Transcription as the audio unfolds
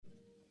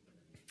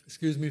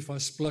Excuse me if I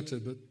splutter,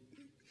 but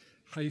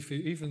hay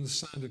fever, even the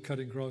sound of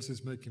cutting grass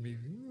is making me...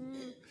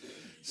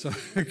 So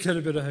I get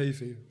a bit of hay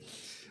fever.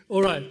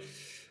 All right,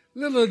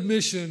 little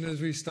admission as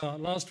we start.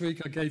 Last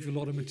week I gave you a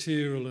lot of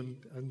material,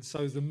 and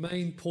so the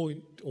main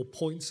point or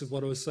points of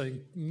what I was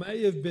saying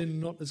may have been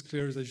not as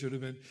clear as they should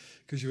have been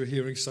because you were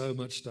hearing so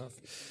much stuff.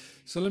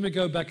 So let me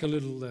go back a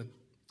little then.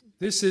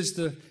 This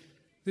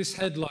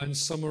headline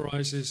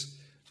summarizes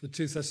the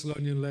 2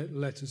 Thessalonian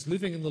letters,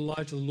 living in the light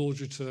of the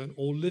Lord's return,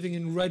 or living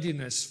in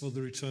readiness for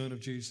the return of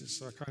Jesus.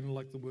 So I kind of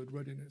like the word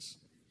readiness.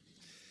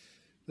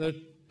 There are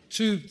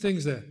two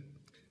things there.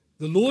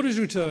 The Lord is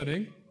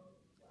returning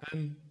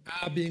and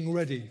our being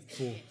ready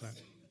for that.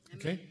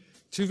 Okay?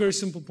 Two very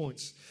simple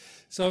points.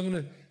 So I'm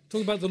going to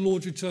talk about the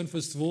Lord's return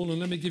first of all, and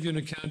let me give you an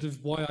account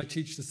of why I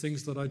teach the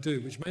things that I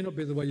do, which may not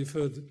be the way you've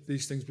heard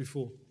these things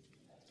before.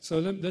 So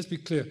let's be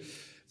clear.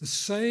 The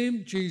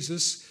same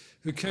Jesus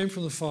who came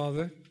from the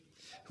Father,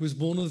 who was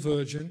born of the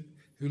Virgin,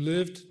 who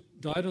lived,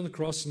 died on the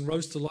cross and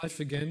rose to life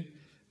again,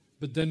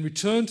 but then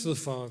returned to the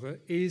Father,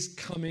 is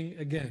coming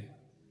again.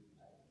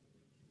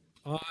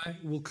 I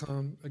will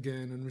come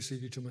again and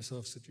receive you to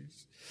myself, said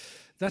Jesus.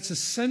 That's a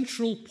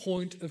central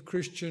point of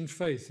Christian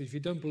faith. If you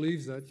don't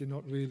believe that, you're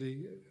not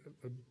really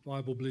a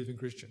Bible-believing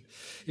Christian.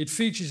 It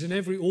features in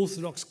every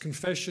Orthodox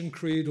confession,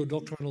 creed, or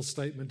doctrinal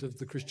statement of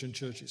the Christian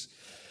churches.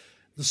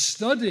 The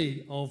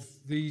study of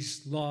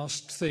these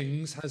last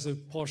things has a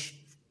posh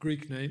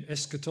Greek name,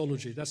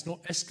 eschatology. That's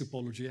not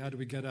escapology, how do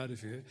we get out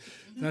of here?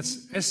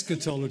 That's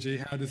eschatology,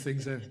 how do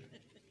things end?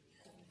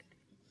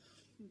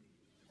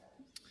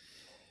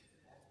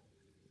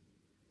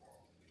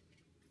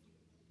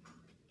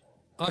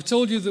 I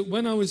told you that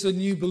when I was a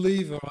new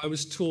believer, I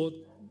was taught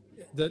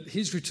that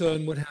his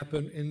return would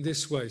happen in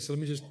this way. So let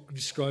me just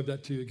describe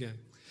that to you again.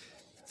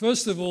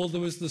 First of all,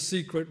 there was the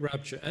secret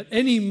rapture. At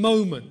any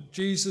moment,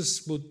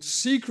 Jesus would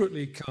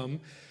secretly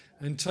come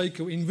and take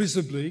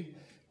invisibly,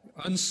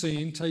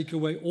 unseen, take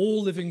away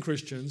all living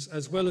Christians,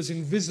 as well as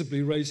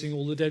invisibly raising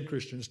all the dead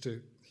Christians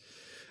too.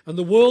 And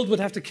the world would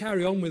have to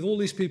carry on with all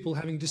these people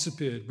having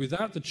disappeared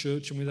without the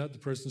church and without the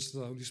presence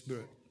of the Holy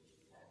Spirit.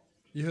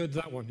 You heard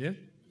that one, yeah?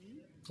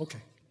 Okay.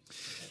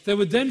 There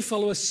would then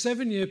follow a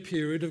 7-year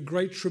period of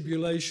great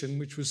tribulation,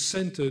 which was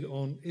centered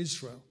on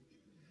Israel.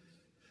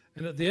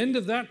 And at the end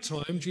of that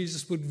time,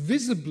 Jesus would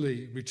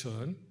visibly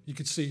return, you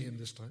could see him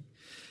this time,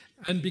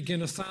 and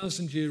begin a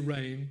 1,000-year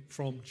reign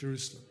from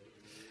Jerusalem.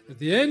 At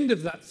the end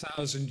of that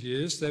 1,000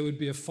 years, there would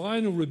be a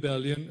final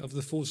rebellion of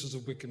the forces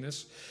of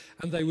wickedness,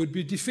 and they would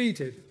be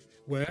defeated,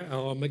 where?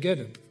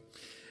 Armageddon.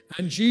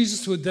 And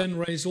Jesus would then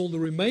raise all the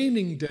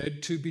remaining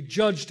dead to be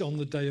judged on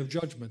the day of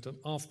judgment. And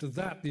after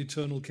that, the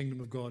eternal kingdom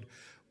of God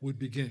would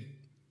begin.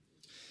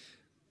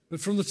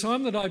 But from the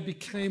time that I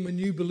became a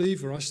new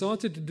believer, I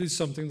started to do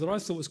something that I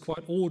thought was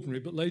quite ordinary,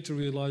 but later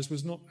realized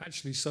was not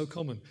actually so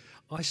common.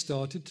 I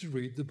started to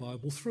read the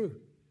Bible through.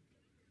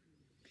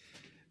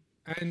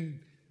 And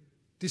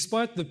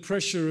despite the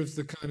pressure of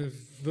the kind of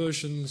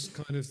versions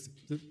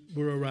that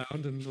were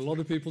around, and a lot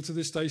of people to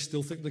this day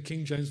still think the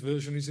King James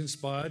Version is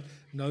inspired.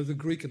 No, the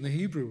Greek and the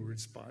Hebrew were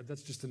inspired.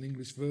 That's just an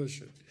English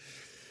version.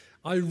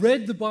 I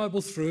read the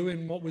Bible through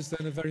in what was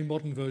then a very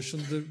modern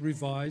version, the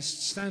Revised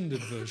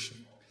Standard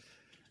Version.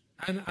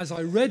 And as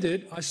I read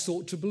it, I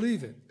sought to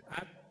believe it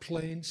at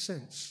plain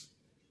sense.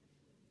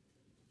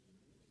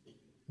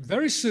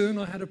 Very soon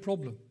I had a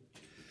problem.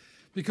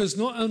 Because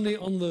not only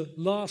on the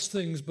last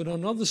things, but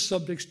on other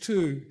subjects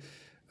too,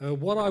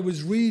 what I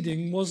was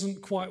reading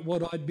wasn't quite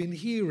what I'd been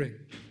hearing.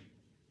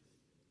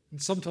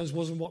 And sometimes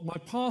wasn't what my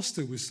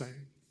pastor was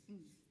saying.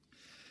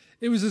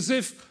 It was as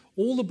if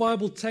all the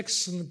Bible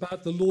texts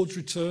about the Lord's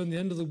return, the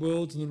end of the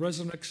world, and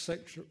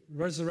the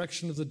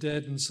resurrection of the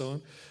dead and so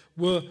on,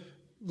 were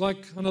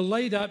like kind of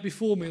laid out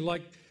before me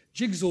like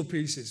jigsaw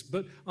pieces.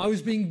 But I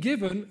was being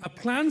given a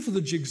plan for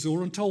the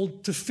jigsaw and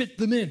told to fit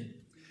them in.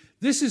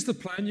 This is the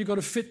plan, you've got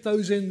to fit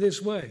those in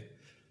this way.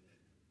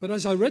 But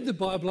as I read the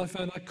Bible, I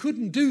found I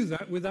couldn't do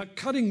that without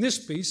cutting this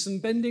piece and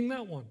bending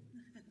that one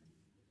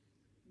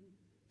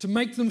to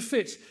make them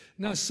fit.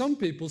 Now, some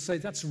people say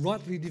that's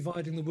rightly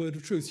dividing the word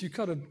of truth. You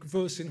cut a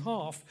verse in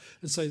half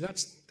and say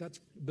that's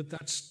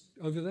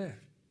over there.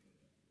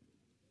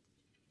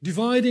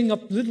 Dividing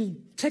up little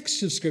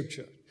texts of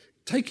Scripture,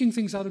 taking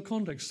things out of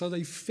context so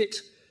they fit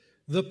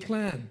the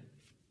plan.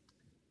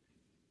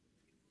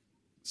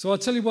 So I'll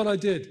tell you what I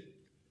did.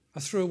 I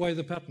threw away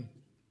the pattern.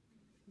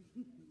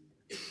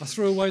 I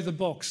threw away the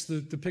box, the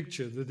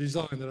picture, the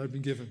design that I'd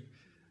been given.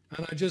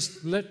 And I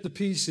just let the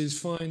pieces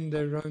find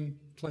their own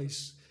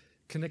place,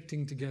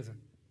 connecting together.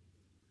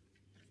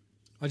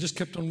 I just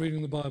kept on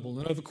reading the Bible.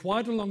 And over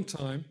quite a long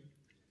time,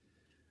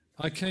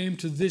 I came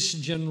to this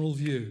general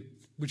view,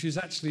 which is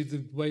actually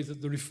the way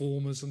that the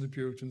Reformers and the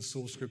Puritans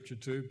saw Scripture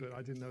too, but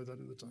I didn't know that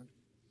at the time.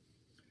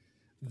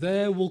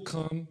 There will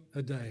come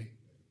a day.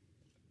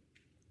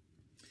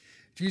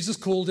 Jesus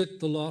called it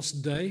the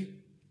last day,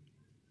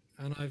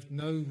 and I've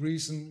no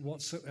reason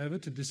whatsoever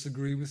to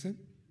disagree with him.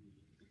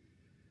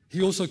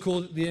 He also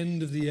called it the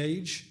end of the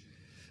age,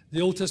 The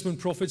Old Testament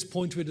prophets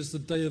point to it as the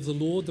day of the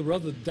Lord. There were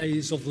other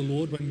days of the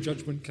Lord when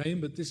judgment came,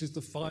 but this is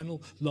the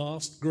final,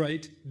 last,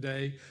 great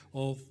day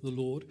of the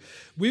Lord.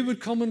 We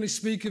would commonly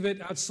speak of it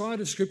outside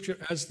of Scripture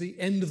as the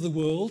end of the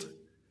world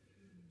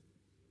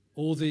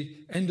or the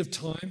end of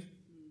time.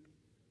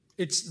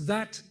 It's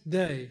that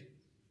day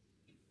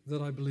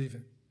that I believe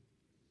in.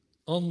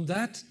 On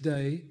that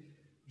day,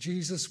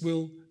 Jesus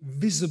will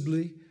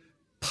visibly,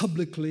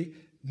 publicly,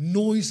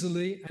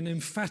 noisily and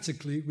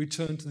emphatically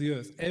return to the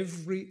earth.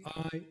 Every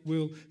eye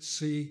will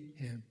see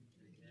him.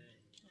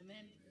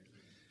 Amen.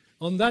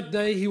 On that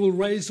day, he will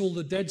raise all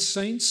the dead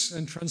saints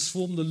and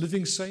transform the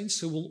living saints,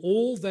 who will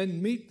all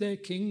then meet their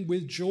King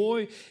with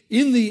joy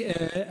in the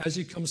air as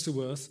he comes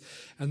to earth.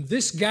 And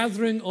this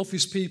gathering of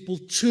his people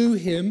to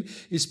him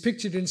is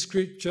pictured in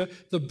Scripture,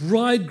 the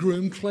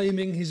bridegroom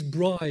claiming his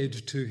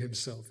bride to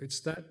himself. It's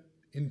that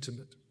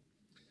intimate.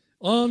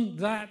 On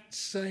that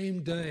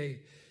same day,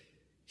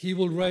 he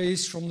will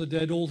raise from the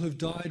dead all who've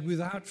died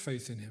without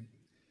faith in him,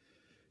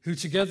 who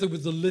together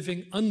with the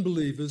living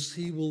unbelievers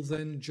he will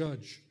then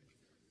judge.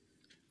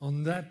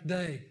 On that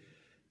day,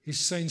 his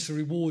saints are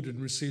rewarded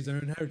and receive their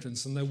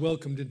inheritance, and they're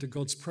welcomed into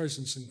God's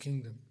presence and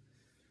kingdom.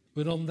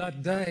 But on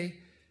that day,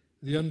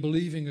 the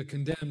unbelieving are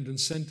condemned and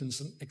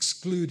sentenced and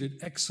excluded,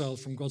 exiled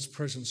from God's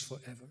presence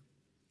forever.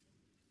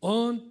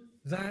 On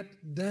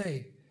that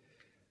day,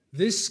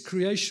 this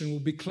creation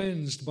will be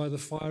cleansed by the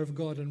fire of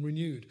God and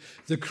renewed.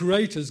 The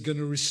Creator is going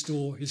to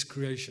restore his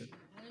creation.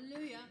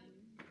 Hallelujah.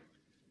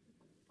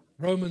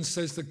 Romans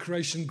says that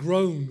creation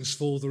groans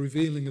for the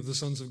revealing of the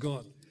sons of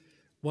God.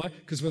 Why?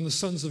 Because when the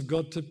sons of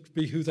God to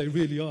be who they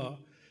really are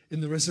in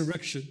the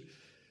resurrection,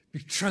 be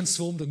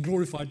transformed and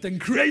glorified, then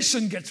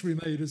creation gets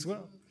remade as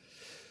well.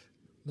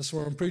 That's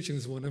why I'm preaching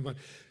this morning.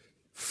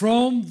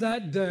 From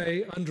that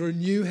day, under a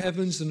new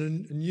heavens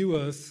and a new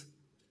earth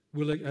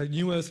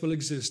will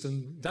exist,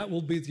 and that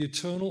will be the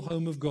eternal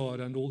home of God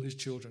and all his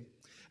children.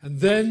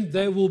 And then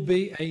there will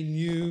be a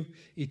new,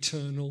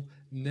 eternal,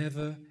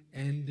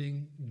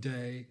 never-ending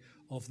day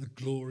of the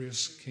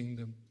glorious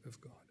kingdom of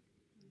God.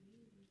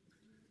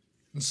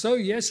 And so,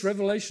 yes,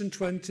 Revelation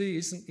 20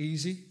 isn't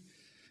easy,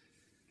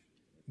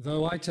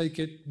 though I take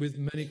it with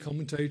many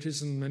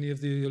commentators and many of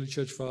the early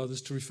church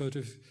fathers to refer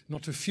to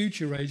not to a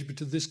future age, but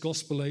to this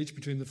gospel age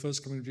between the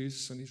first coming of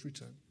Jesus and his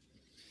return.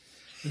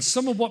 And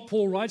some of what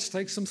Paul writes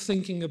takes some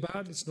thinking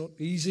about. It's not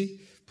easy.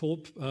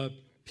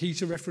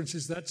 Peter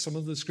references that. Some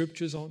of the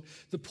scriptures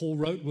that Paul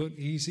wrote weren't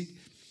easy.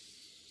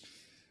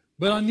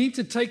 But I need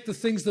to take the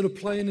things that are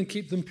plain and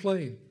keep them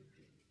plain.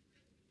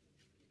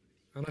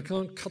 And I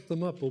can't cut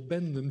them up or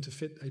bend them to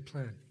fit a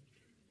plan.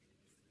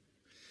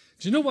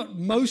 Do you know what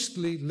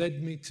mostly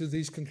led me to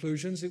these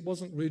conclusions? It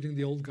wasn't reading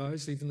the old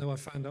guys, even though I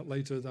found out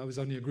later that I was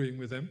only agreeing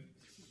with them.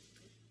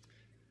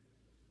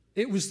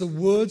 It was the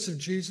words of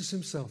Jesus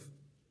himself.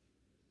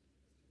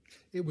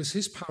 It was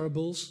his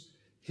parables,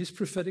 his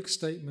prophetic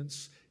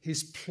statements,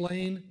 his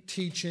plain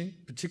teaching,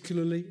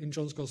 particularly in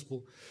John's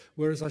Gospel,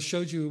 whereas I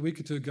showed you a week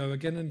or two ago,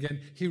 again and again,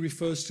 he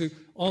refers to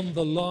on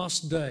the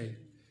last day.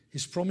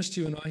 He's promised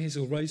you and I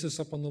he'll raise us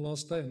up on the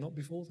last day and not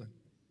before then.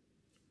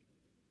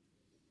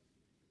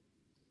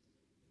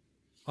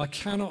 I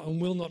cannot and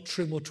will not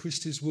trim or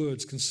twist his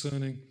words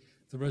concerning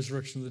the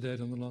resurrection of the dead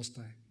on the last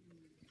day.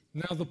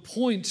 Now, the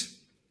point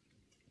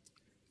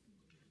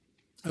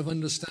of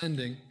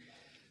understanding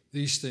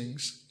these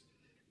things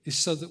is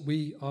so that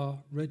we are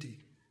ready.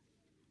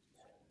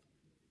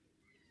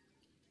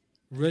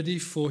 Ready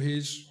for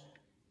his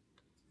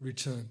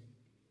return.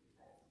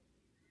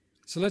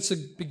 So let's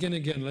begin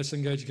again. Let's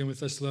engage again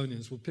with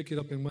Thessalonians. We'll pick it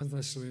up in 1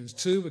 Thessalonians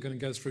 2. We're going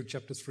to go through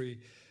chapter 3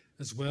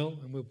 as well,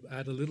 and we'll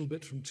add a little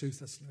bit from 2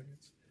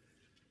 Thessalonians.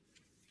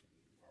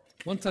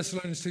 1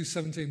 Thessalonians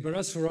 2:17. But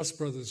as for us,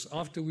 brothers,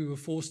 after we were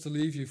forced to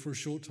leave you for a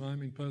short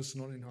time in person,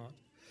 not in heart,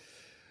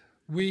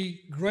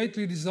 we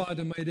greatly desired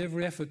and made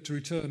every effort to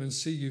return and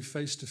see you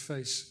face to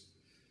face.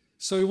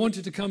 So we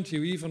wanted to come to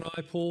you, even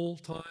I, Paul,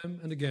 time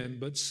and again,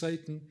 but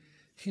Satan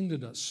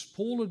hindered us.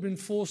 Paul had been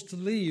forced to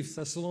leave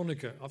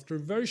Thessalonica after a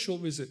very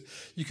short visit.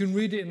 You can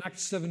read it in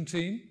Acts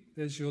 17.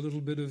 There's your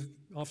little bit of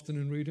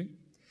afternoon reading.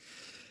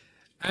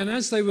 And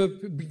as they were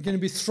going to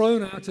be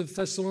thrown out of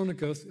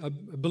Thessalonica, a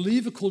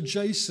believer called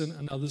Jason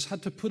and others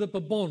had to put up a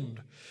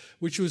bond,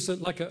 which was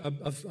like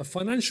a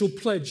financial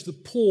pledge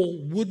that Paul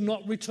would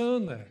not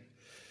return there.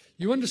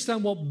 You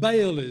understand what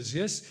bail is,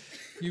 yes?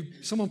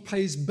 Someone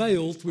pays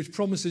bail, which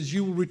promises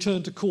you will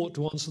return to court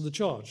to answer the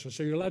charge.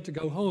 So you're allowed to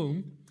go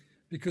home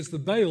because the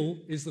bail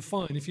is the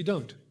fine if you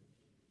don't.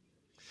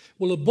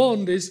 Well, a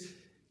bond is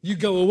you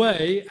go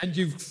away and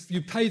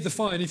you pay the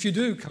fine if you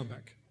do come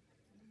back.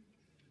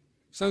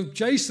 So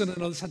Jason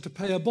and others had to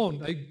pay a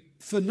bond, a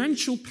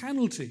financial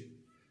penalty,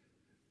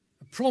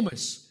 a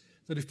promise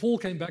that if Paul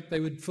came back, they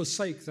would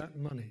forsake that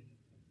money.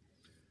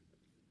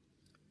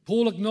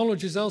 Paul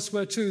acknowledges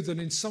elsewhere too that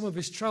in some of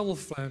his travel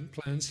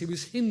plans he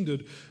was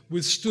hindered,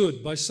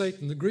 withstood by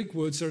Satan. The Greek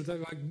words are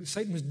like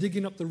Satan was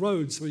digging up the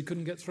road so he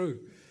couldn't get through.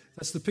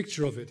 That's the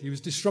picture of it. He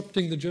was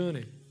disrupting the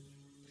journey.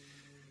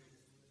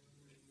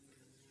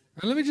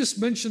 And let me just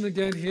mention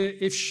again here,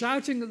 if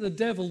shouting at the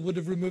devil would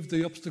have removed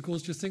the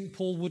obstacles, do you think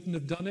Paul wouldn't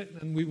have done it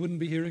and we wouldn't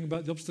be hearing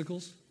about the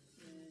obstacles?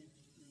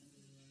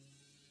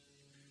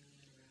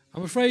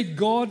 I'm afraid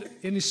God,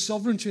 in his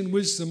sovereignty and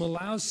wisdom,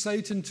 allows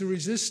Satan to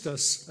resist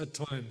us at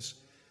times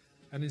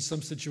and in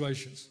some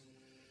situations,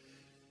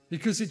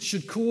 because it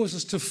should cause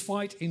us to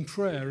fight in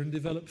prayer and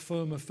develop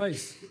firmer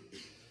faith.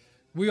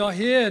 We are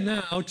here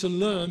now to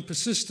learn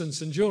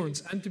persistence,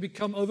 endurance, and to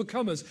become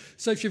overcomers.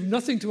 So if you have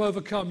nothing to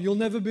overcome, you'll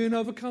never be an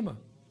overcomer.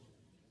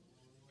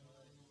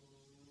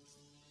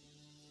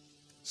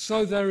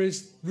 So there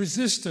is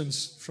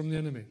resistance from the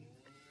enemy.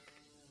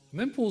 And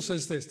then Paul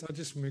says this, I'll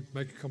just make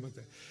a comment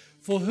there.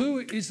 For who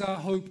is our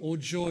hope or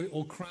joy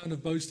or crown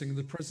of boasting in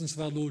the presence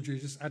of our Lord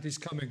Jesus at his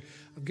coming?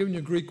 I've given you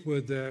a Greek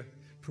word there,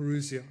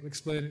 parousia. I'll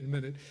explain it in a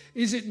minute.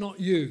 Is it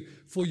not you?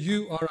 For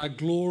you are our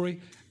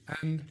glory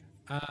and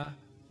our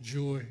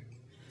joy.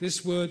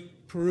 This word,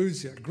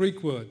 parousia,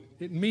 Greek word,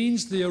 it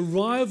means the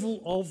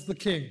arrival of the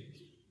king.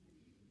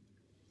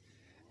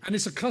 And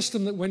it's a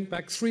custom that went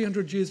back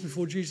 300 years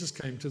before Jesus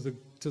came to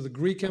the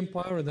Greek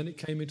Empire, and then it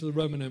came into the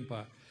Roman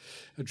Empire.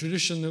 A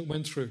tradition that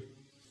went through.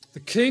 The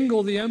king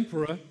or the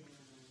emperor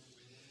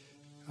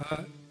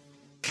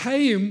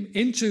came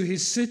into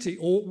his city,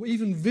 or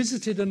even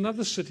visited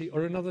another city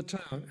or another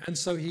town, and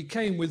so he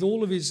came with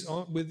all of his,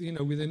 with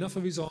enough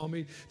of his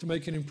army to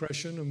make an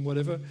impression and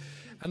whatever,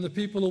 and the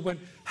people all went,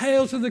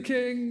 "Hail to the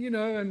king,"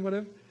 and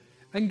whatever.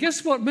 And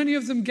guess what? Many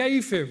of them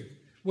gave him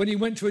when he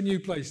went to a new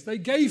place. They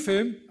gave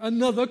him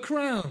another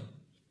crown.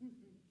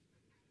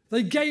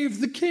 They gave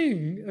the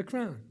king a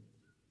crown.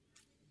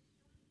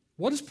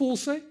 What does Paul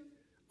say?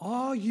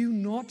 Are you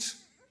not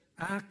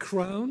our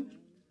crown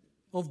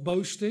of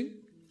boasting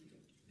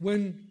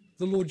when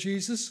the Lord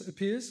Jesus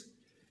appears?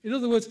 In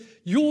other words,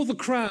 you're the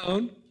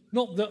crown,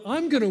 not that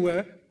I'm going to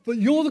wear, but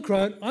you're the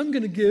crown I'm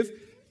going to give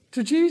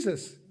to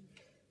Jesus.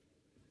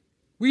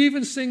 We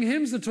even sing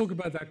hymns that talk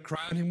about that,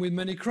 crown him with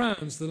many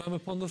crowns, the Lamb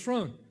upon the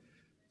throne.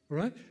 All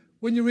right?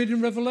 When you read in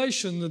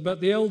Revelation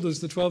about the elders,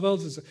 the 12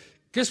 elders,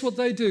 guess what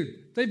they do?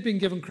 They've been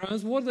given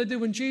crowns. What do they do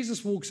when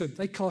Jesus walks in?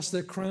 They cast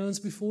their crowns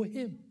before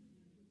him.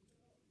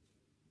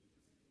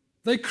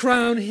 They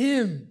crown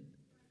him.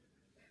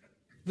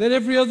 Let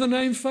every other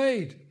name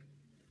fade.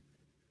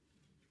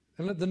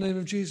 And let the name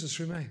of Jesus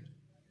remain.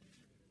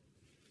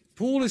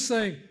 Paul is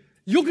saying,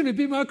 you're going to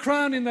be my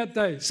crown in that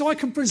day, so I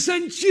can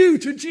present you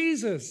to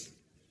Jesus.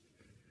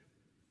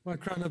 My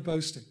crown of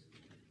boasting.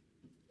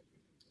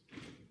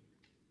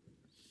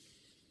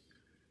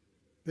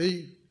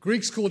 The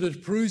Greeks called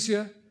it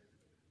parousia.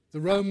 The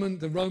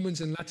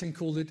Romans in Latin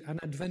called it an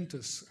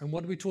adventus. And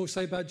what do we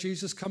say about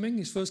Jesus coming,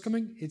 his first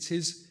coming? It's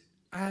his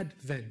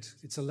advent.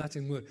 It's a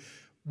Latin word.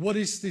 What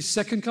is the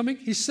second coming?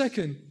 His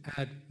second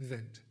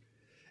advent.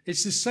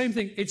 It's the same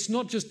thing. It's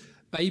not just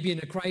baby in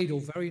a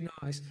cradle, very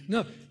nice.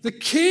 No, the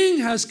king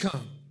has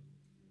come.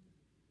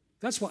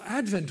 That's what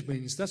advent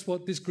means. That's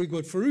what this Greek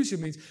word parousia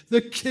means.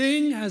 The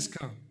king has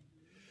come.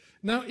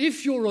 Now,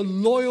 if you're a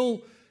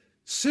loyal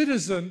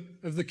citizen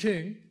of the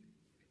king,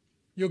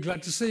 you're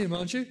glad to see him,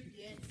 aren't you?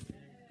 Yes.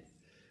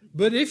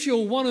 But if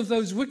you're one of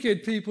those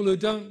wicked people who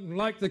don't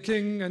like the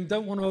king and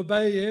don't want to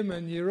obey him,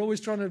 and you're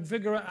always trying to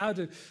figure out how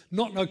to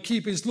not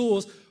keep his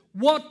laws,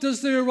 what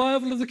does the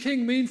arrival of the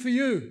king mean for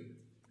you?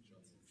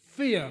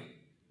 Fear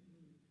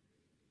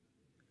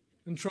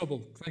and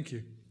trouble. Thank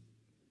you.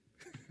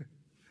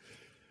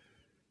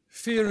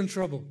 Fear and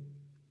trouble.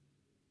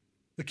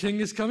 The king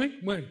is coming?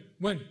 When?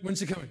 When's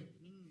he coming?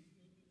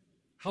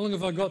 How long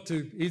have I got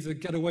to either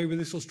get away with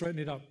this or straighten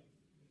it up?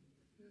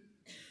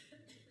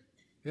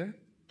 Yeah?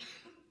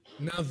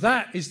 Now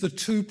that is the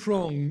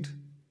two-pronged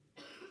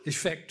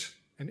effect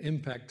and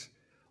impact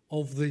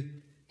of the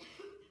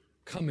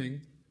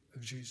coming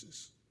of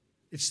Jesus.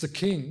 It's the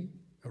king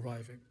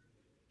arriving.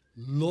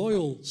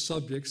 Loyal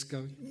subjects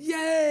go,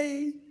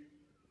 yay!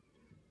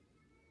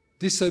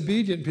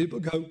 Disobedient people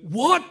go,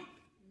 what?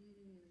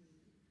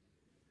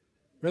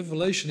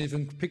 Revelation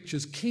even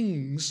pictures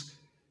kings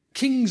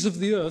of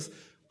the earth,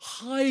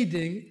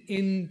 hiding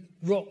in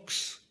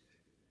rocks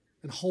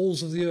and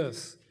holes of the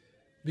earth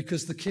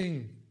because the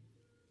king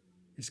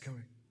is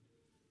coming.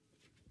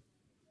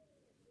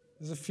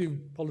 There's a few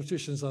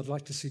politicians I'd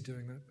like to see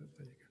doing that, but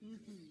there you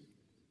go.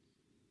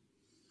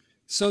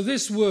 So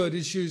this word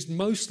is used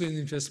mostly in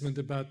the New Testament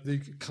about the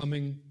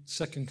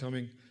second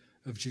coming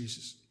of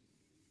Jesus.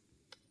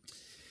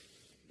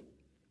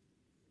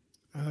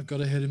 I've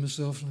got ahead of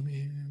myself.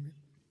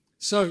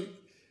 So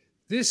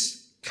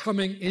this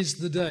coming is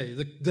the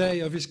day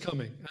of his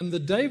coming. And the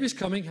day of his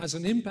coming has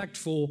an impact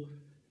for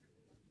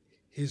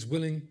his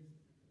willing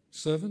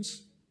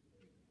servants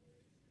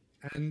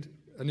and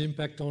an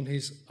impact on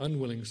his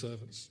unwilling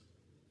servants.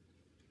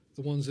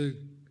 The ones who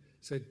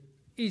said,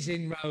 he's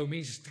in Rome,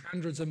 he's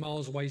hundreds of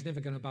miles away, he's never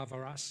going to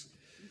bother us.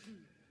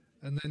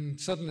 And then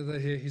suddenly they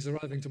hear he's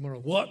arriving tomorrow.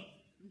 What?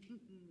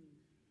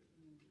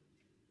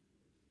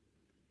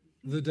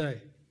 The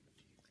day.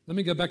 Let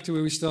me go back to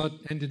where we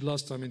ended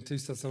last time in 2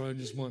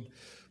 Thessalonians 1.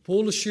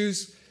 Paul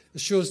assures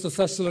the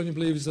Thessalonian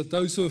believers that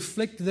those who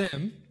afflict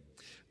them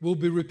will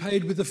be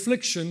repaid with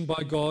affliction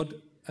by God,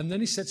 and then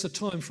he sets a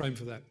time frame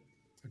for that.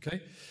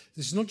 Okay?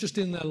 This is not just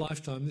in their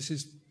lifetime, this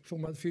is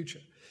talking about the future.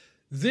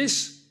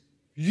 This,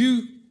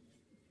 you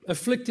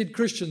afflicted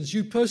Christians,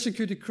 you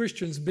persecuted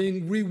Christians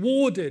being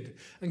rewarded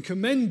and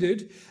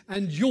commended,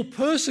 and your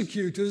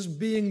persecutors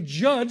being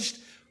judged,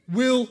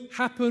 will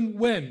happen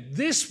when?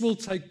 This will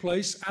take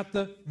place at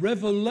the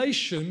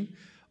revelation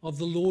of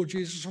the Lord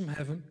Jesus from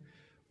heaven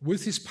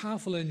with his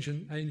powerful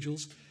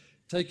angels,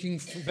 taking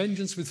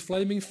vengeance with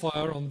flaming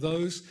fire on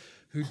those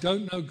who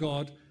don't know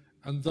God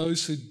and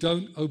those who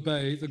don't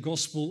obey the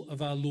gospel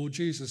of our Lord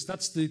Jesus.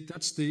 That's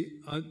the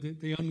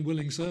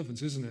unwilling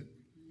servants, isn't it?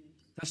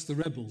 That's the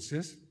rebels,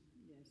 yes?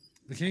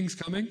 The king's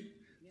coming.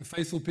 The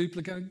faithful people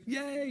are going,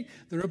 yay!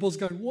 The rebels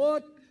going,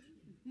 what?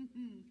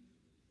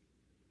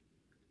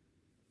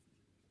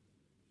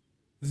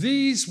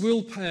 These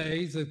will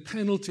pay the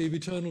penalty of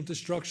eternal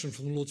destruction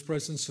from the Lord's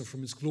presence and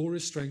from his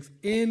glorious strength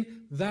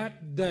in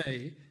that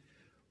day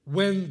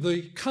when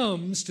the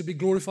comes to be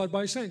glorified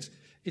by his saints.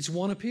 It's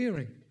one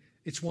appearing.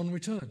 It's one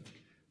return.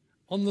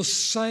 On the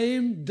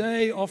same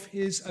day of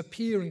his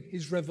appearing,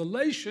 his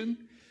revelation,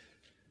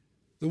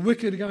 the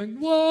wicked are going,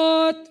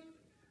 what?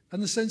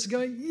 And the saints are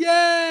going,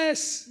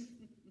 yes!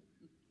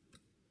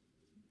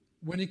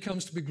 When he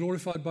comes to be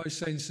glorified by his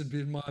saints and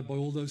be admired by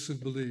all those who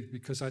have believed,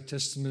 because our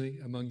testimony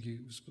among you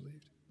was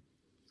believed.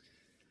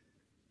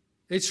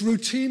 It's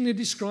routinely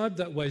described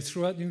that way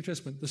throughout the New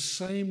Testament. The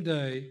same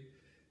day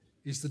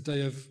is the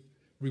day of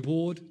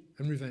reward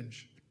and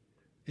revenge.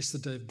 It's the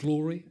day of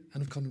glory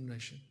and of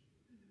condemnation.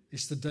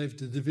 It's the day of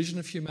the division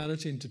of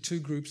humanity into two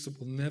groups that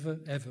will never,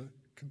 ever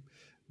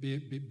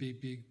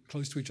be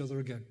close to each other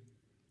again.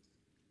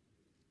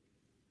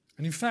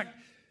 And in fact,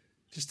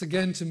 just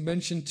again to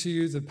mention to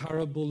you the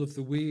parable of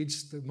the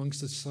weeds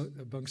amongst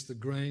the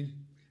grain,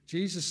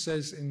 Jesus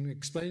says in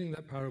explaining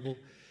that parable,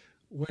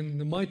 when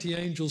the mighty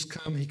angels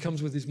come, he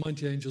comes with his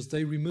mighty angels,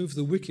 they remove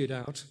the wicked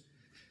out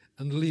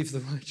and leave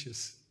the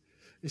righteous.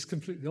 It's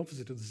completely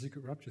opposite of the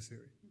secret rapture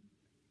theory.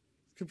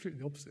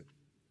 Completely opposite.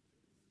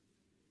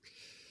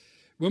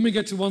 When we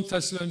get to 1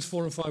 Thessalonians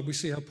 4 and 5, we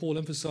see how Paul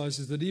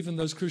emphasizes that even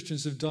those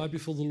Christians who have died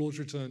before the Lord's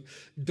return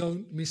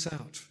don't miss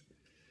out.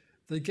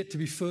 They get to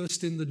be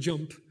first in the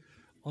jump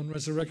on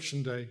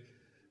Resurrection Day,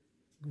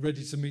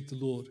 ready to meet the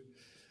Lord.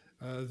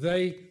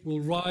 They will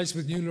rise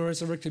with new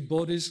resurrected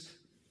bodies,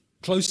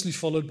 closely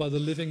followed by the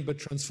living but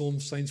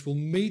transformed saints, will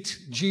meet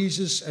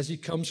Jesus as he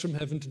comes from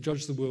heaven to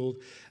judge the world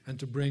and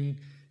to bring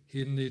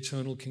in the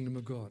eternal kingdom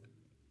of God.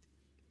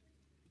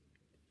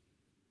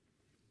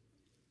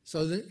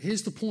 So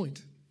here's the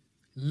point.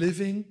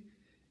 Living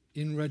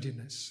in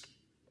readiness.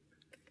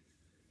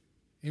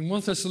 In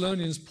 1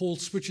 Thessalonians, Paul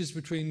switches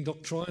between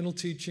doctrinal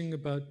teaching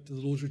about the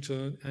Lord's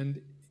return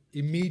and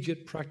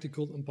immediate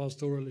practical and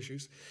pastoral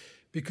issues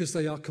because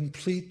they are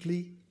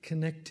completely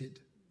connected.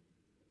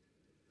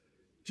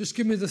 Just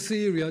give me the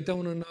theory. I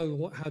don't want to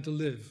know how to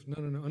live.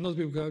 No. And other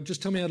people go,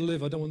 just tell me how to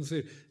live. I don't want the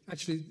theory.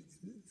 Actually,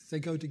 they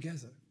go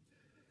together.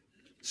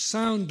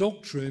 Sound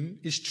doctrine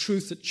is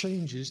truth that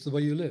changes the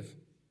way you live.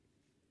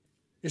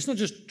 It's not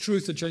just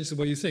truth that changes the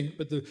way you think,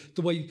 but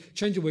the way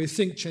change the way you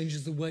think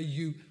changes the way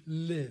you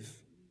live.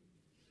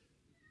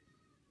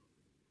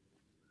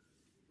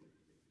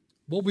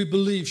 What we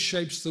believe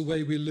shapes the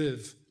way we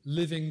live.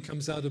 Living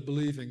comes out of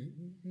believing.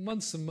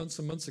 Months and months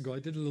and months ago, I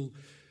did a little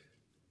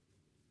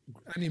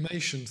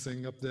animation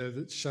thing up there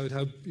that showed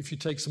how if you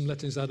take some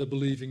letters out of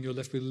believing, you're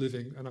left with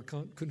living, and I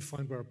couldn't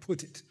find where I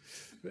put it.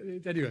 But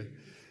anyway,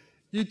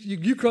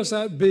 you cross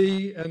out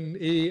B and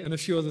E and a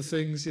few other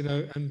things,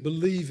 and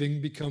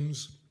believing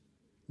becomes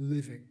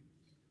living.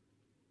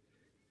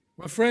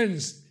 My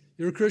friends,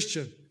 you're a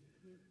Christian.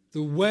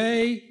 The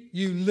way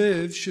you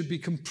live should be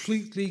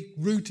completely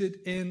rooted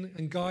in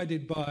and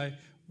guided by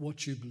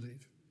what you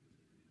believe.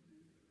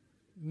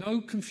 No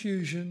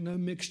confusion, no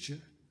mixture.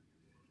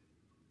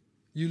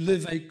 You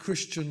live a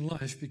Christian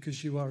life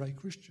because you are a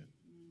Christian.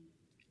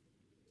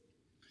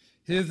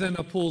 Here then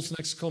are Paul's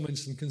next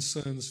comments and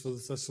concerns for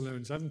the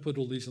Thessalonians. I haven't put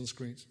all these on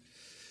screens.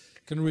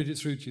 I can read it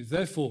through to you.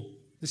 Therefore,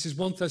 this is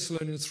 1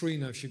 Thessalonians 3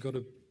 now, if you've got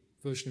a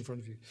version in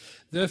front of you.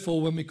 Therefore,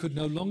 when we could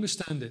no longer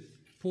stand it,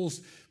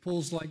 Paul's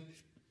like,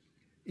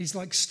 he's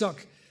like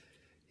stuck.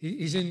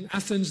 He's in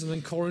Athens and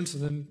then Corinth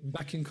and then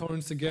back in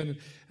Corinth again.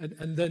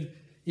 And then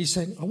he's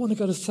saying, I want to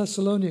go to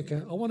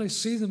Thessalonica. I want to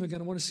see them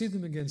again. I want to see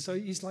them again. So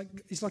he's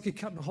like a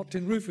cat on a hot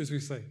tin roof, as we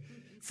say.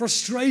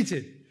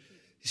 Frustrated.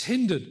 He's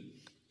hindered.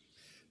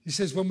 He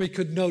says, when we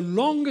could no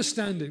longer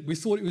stand it, we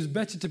thought it was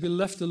better to be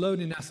left alone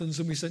in Athens,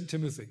 and we sent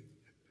Timothy.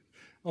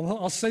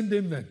 I'll send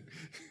him then.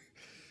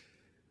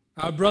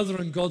 Our brother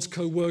and God's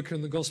co-worker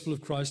in the gospel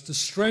of Christ, to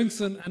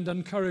strengthen and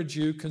encourage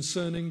you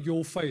concerning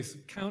your faith.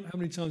 Count how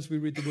many times we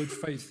read the word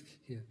faith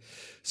here.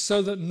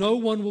 So that no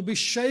one will be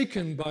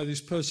shaken by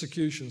these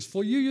persecutions.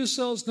 For you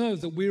yourselves know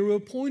that we were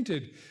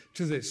appointed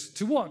to this.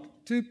 To what?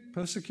 To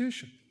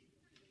persecution.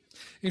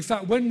 In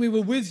fact, when we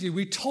were with you,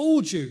 we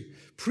told you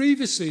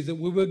previously that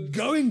we were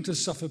going to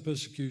suffer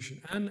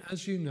persecution. And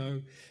as you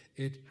know,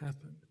 it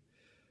happened.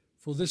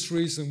 For this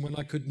reason, when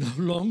I could no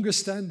longer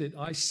stand it,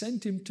 I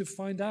sent him to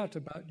find out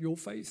about your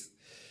faith,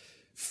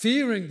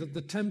 fearing that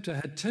the tempter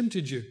had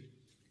tempted you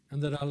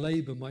and that our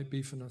labor might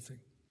be for nothing.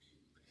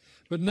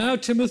 But now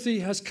Timothy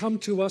has come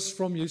to us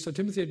from you." So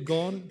Timothy had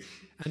gone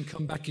and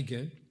come back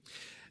again,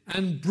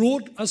 "and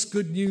brought us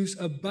good news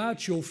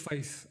about your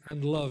faith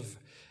and love,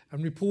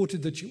 and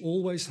reported that you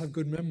always have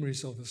good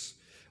memories of us,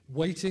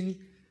 wanting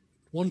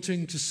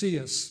to see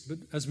us, but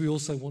as we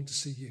also want to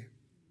see you.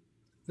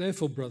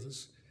 Therefore,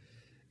 brothers,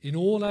 in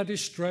all our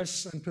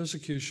distress and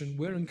persecution,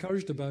 we're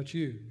encouraged about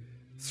you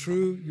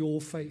through your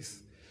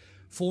faith.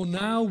 For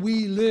now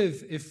we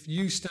live if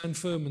you stand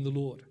firm in the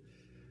Lord.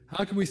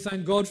 How can we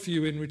thank God for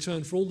you in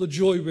return for all the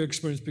joy we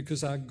experience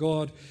before our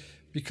God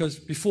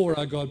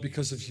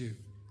because of you?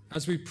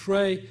 As we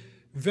pray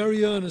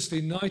very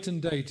earnestly night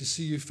and day to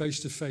see you face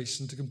to face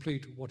and to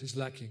complete what is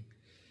lacking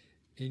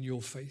in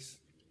your faith."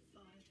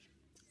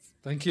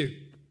 Thank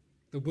you.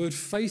 The word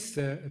faith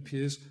there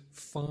appears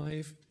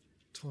 5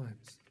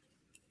 times.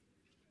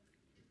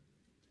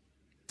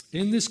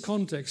 In this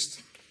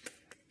context,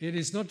 it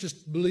is not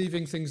just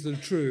believing things that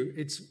are true,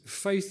 it's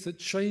faith that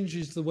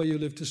changes the way you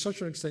live to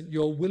such an extent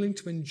you're willing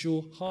to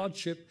endure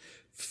hardship,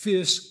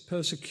 fierce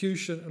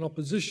persecution and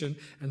opposition,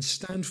 and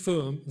stand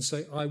firm and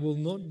say, "I will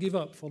not give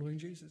up following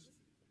Jesus."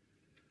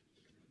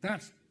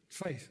 That's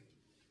faith.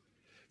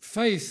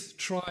 Faith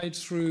tried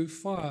through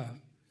fire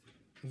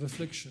of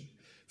affliction.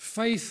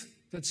 Faith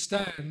that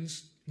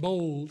stands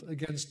bold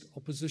against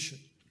opposition.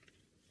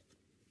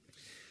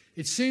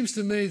 It seems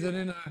to me that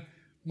in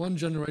one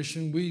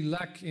generation we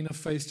lack enough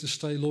faith to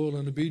stay loyal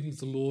and obedient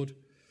to the Lord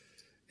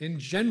in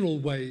general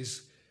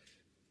ways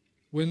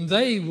when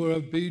they were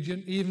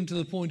obedient even to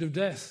the point of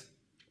death.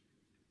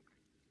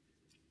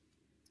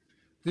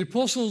 The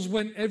apostles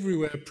went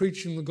everywhere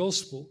preaching the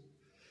gospel,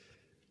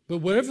 but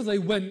wherever they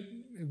went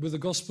with the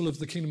gospel of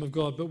the kingdom of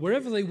God, but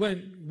wherever they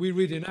went, we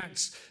read in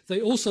Acts, they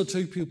also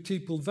told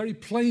people very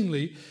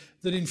plainly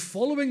that in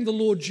following the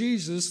Lord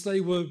Jesus,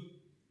 they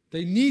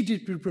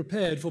needed to be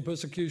prepared for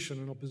persecution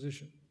and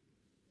opposition.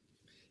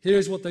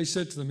 Here's what they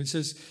said to them. It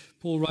says,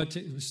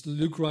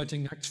 Luke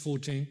writing, Acts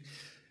 14,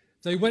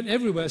 "They went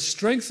everywhere,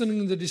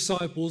 strengthening the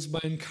disciples by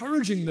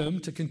encouraging them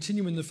to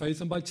continue in the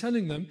faith and by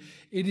telling them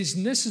it is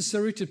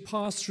necessary to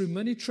pass through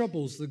many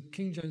troubles." The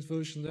King James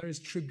Version there is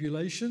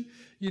tribulation.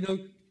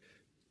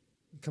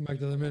 Come back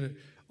to that in a minute.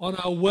 "On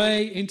our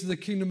way into the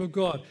kingdom of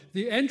God."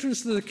 The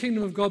entrance to the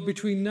kingdom of God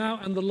between now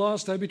and the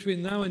last day,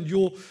 between now and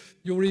your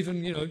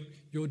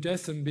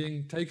death and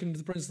being taken to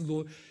the presence of the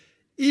Lord,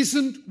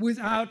 isn't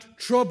without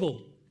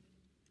trouble.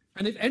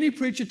 And if any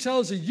preacher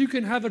tells you you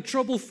can have a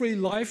trouble-free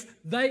life,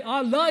 they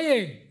are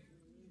lying.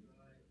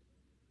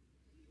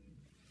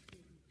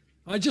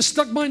 I just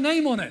stuck my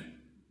name on it.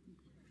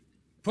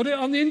 Put it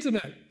on the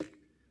internet.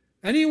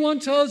 Anyone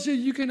tells you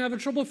you can have a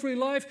trouble-free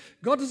life,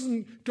 God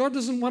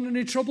doesn't want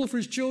any trouble for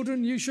his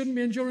children, you shouldn't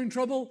be enduring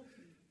trouble.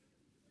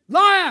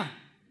 Liar!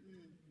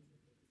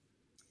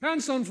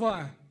 Pants on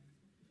fire.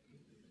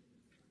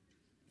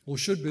 Or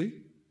should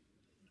be.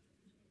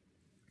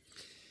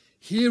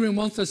 Here in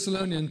 1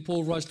 Thessalonians,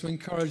 Paul writes to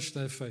encourage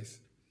their faith.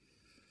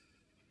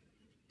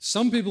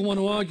 Some people want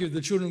to argue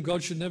the children of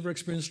God should never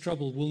experience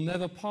trouble, will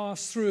never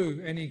pass through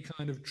any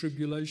kind of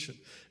tribulation.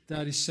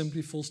 That is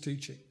simply false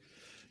teaching.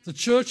 The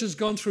church has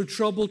gone through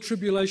trouble,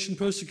 tribulation,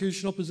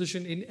 persecution,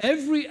 opposition in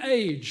every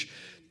age,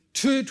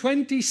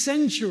 20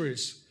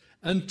 centuries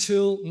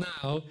until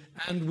now,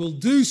 and will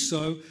do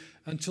so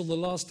until the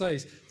last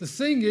days. The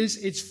thing is,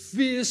 it's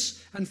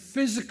fierce and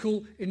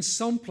physical in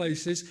some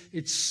places.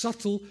 It's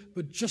subtle,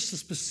 but just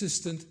as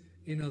persistent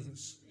in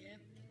others.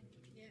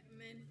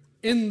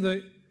 In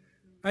the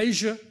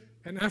Asia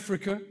and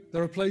Africa,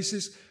 there are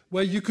places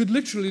where you could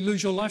literally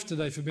lose your life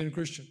today for being a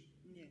Christian.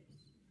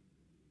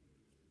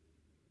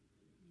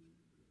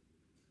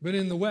 But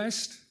in the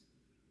West,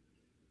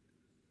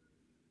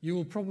 you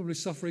will probably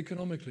suffer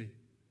economically.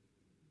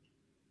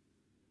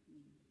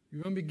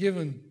 You won't be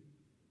given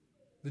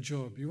the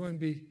job. You won't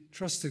be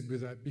trusted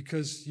with that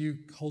because you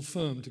hold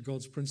firm to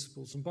God's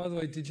principles. And by the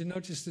way, did you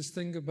notice this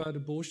thing about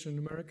abortion in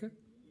America?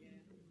 Yeah.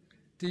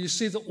 Do you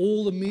see that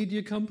all the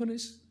media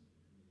companies,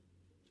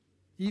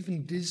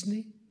 even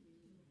Disney,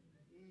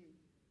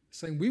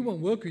 saying we won't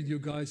work with you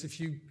guys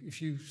if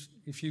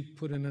you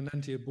put in an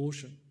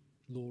anti-abortion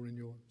law in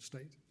your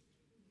state?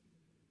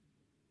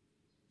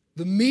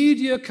 The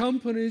media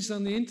companies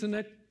and the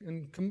internet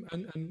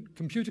and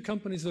computer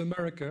companies of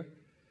America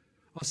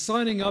are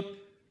signing up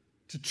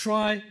to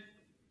try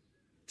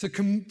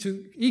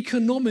to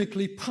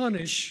economically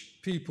punish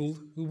people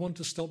who want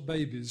to stop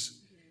babies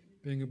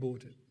being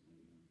aborted.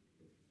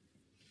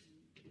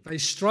 They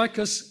strike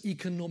us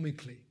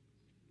economically,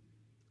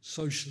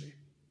 socially.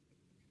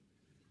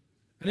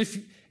 And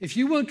if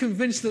you weren't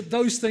convinced that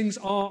those things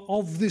are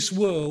of this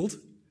world,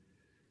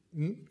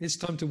 it's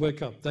time to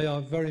wake up. They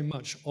are very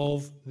much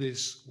of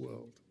this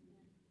world.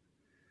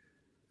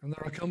 And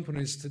there are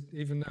companies that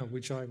even now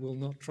which I will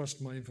not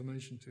trust my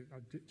information to.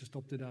 I've just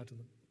opted out of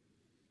them.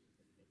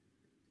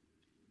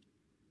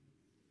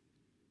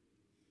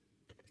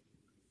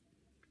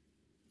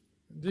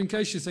 In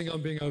case you think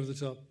I'm being over the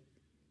top.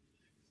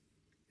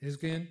 Here's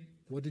again,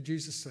 what did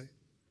Jesus say?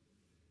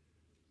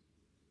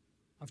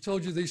 I've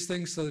told you these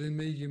things so that in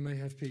me you may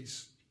have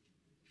peace.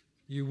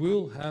 You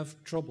will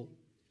have trouble,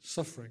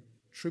 suffering,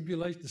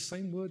 tribulation, the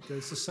same word there.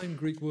 It's the same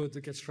Greek word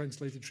that gets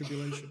translated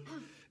tribulation.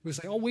 We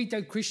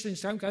say,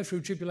 Christians don't go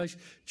through tribulation.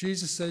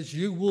 Jesus says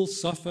you will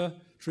suffer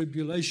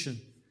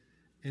tribulation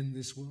in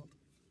this world.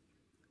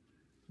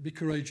 Be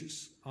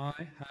courageous. I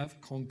have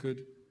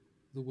conquered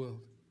the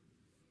world.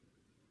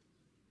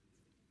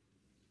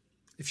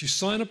 If you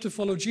sign up to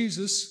follow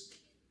Jesus,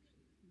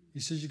 he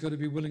says you've got to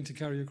be willing to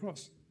carry your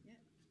cross.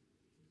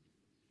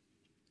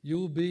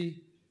 You're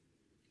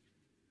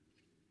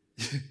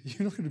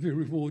not going to be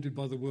rewarded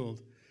by the world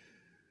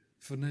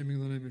for naming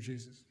the name of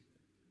Jesus.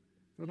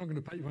 They're not going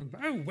to pat you on the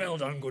back. Oh, well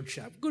done, good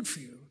chap. Good for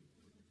you.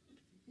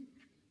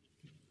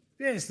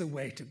 There's the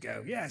way to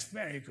go. Yes,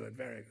 very good,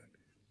 very good.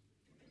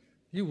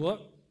 You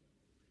what?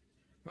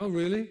 Oh,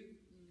 really?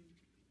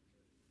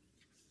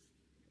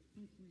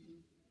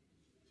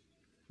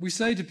 We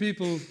say to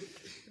people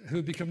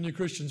who become new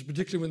Christians,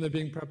 particularly when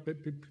they're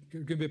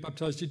going to be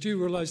baptized, you do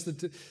realize that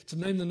to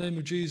name the name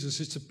of Jesus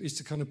is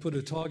to kind of put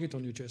a target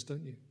on your chest,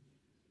 don't you?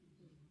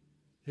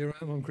 Here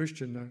I am, I'm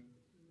Christian now.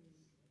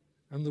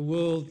 And the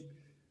world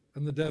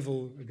and the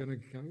devil are going to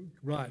go,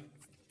 right.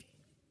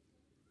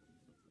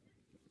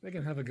 They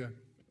can have a go.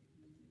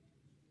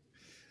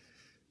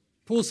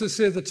 Paul says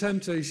here the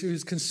tempter, he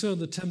was concerned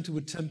the tempter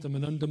would tempt them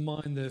and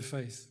undermine their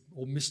faith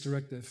or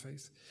misdirect their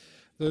faith.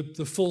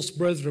 The false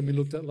brethren we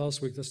looked at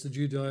last week, that's the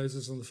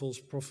Judaizers and the false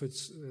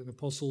prophets and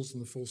apostles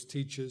and the false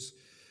teachers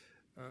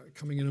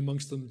coming in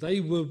amongst them.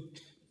 They were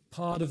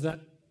part of that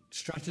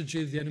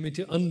strategy of the enemy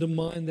to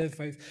undermine their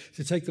faith,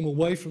 to take them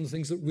away from the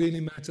things that really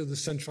matter, the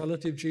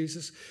centrality of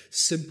Jesus.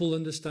 Simple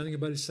understanding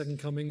about his second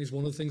coming is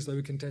one of the things they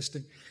were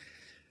contesting.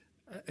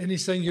 And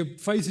he's saying your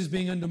faith is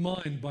being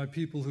undermined by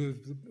people who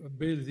are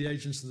merely the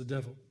agents of the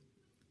devil.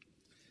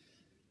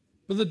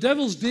 But the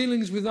devil's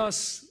dealings with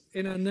us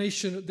in our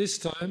nation at this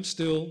time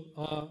still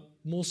are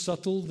more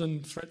subtle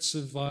than threats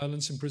of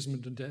violence,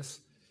 imprisonment and death,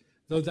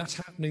 though that's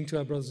happening to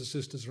our brothers and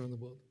sisters around the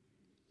world.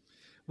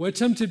 We're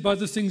tempted by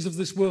the things of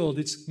this world.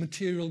 It's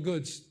material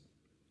goods.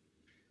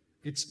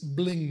 It's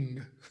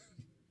bling.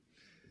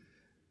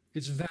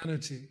 It's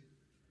vanity.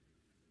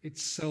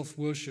 It's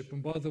self-worship.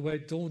 And by the way,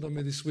 it dawned on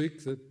me this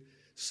week that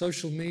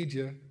social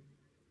media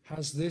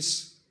has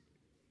this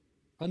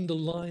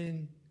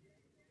underlying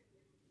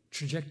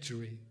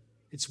trajectory.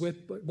 It's where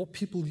what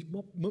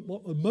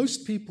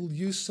most people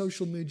use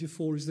social media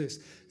for is this: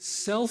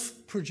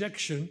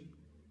 self-projection,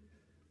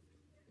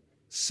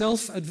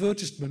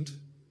 self-advertisement,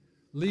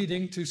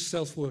 leading to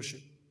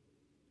self-worship.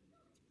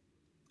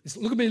 It's,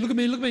 look at me, look at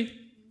me, look at me.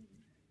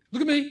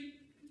 Look at me.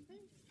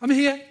 I'm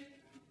here.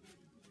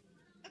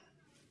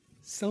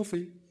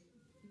 Selfie.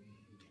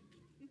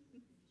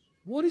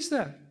 What is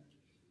that?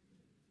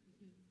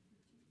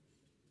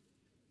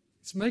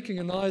 It's making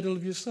an idol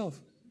of yourself.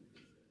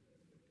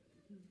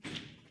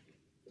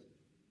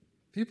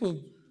 People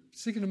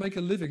seeking to make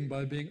a living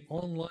by being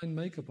online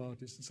makeup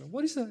artists and so on.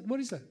 What is that? What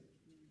is that?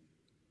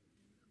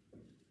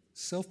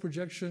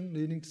 Self-projection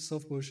leading to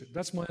self-worship.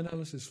 That's my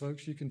analysis,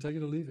 folks. You can take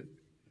it or leave it.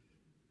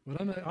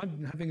 But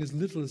I'm having as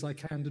little as I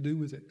can to do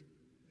with it.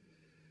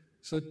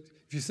 So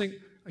if you think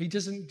he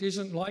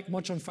doesn't like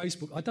much on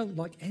Facebook, I don't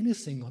like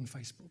anything on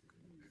Facebook.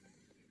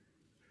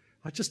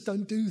 I just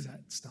don't do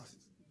that stuff.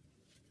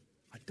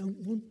 I don't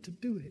want to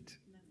do it.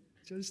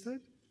 Do you understand?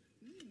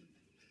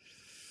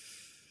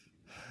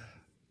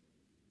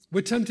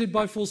 We're tempted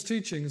by false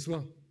teaching as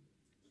well.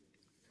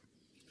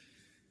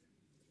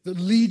 That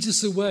leads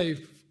us away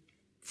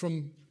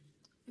from,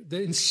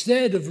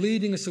 instead of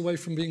leading us away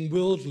from being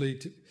worldly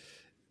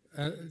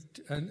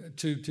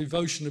to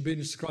devotion,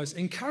 obedience to Christ,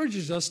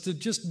 encourages us to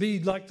just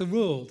be like the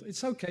world.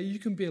 It's okay, you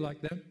can be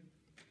like them.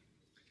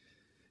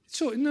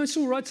 It's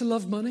all right to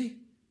love money.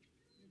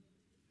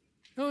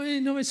 No,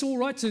 it's all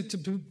right to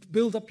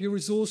build up your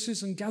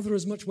resources and gather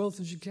as much wealth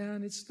as you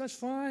can. That's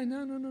fine.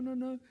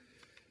 No.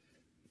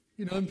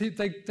 You know, and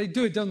people, they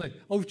do it, don't they?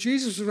 Oh, if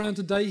Jesus was around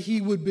today,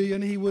 he would be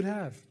and he would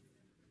have.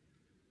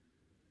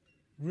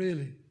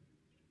 Really?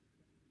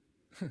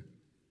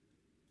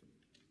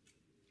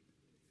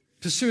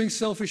 Pursuing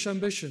selfish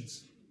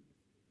ambitions.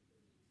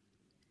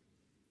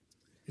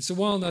 It's a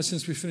while now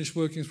since we finished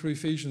working through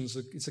Ephesians.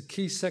 It's a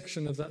key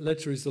section of that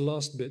letter is the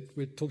last bit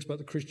where it talks about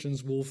the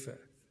Christian's warfare.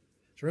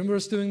 Do you remember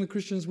us doing the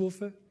Christian's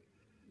warfare?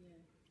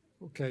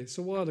 Yeah. Okay, it's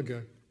a while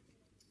ago.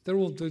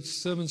 The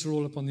sermons are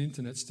all up on the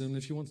internet still, and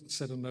if you want a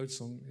set of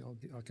notes on,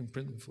 I can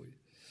print them for you.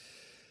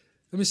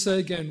 Let me say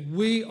again,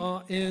 we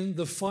are in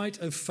the fight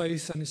of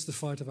faith, and it's the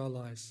fight of our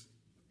lives.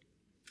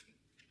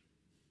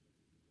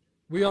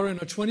 We are in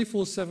a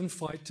 24/7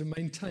 fight to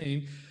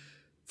maintain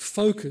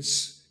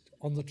focus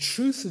on the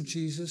truth of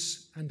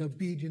Jesus and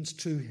obedience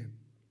to him.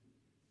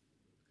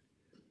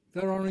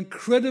 There are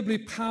incredibly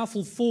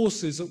powerful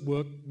forces at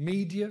work,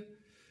 media,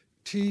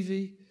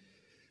 TV,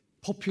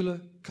 popular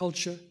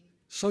culture,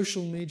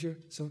 social media,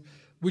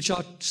 which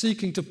are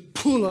seeking to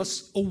pull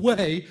us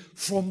away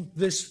from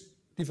this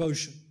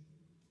devotion.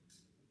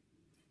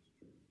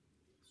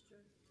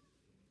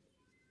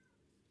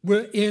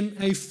 We're in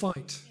a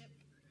fight.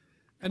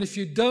 And if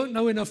you don't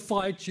know in a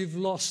fight, you've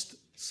lost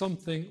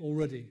something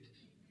already.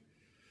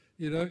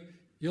 You know,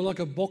 you're like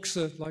a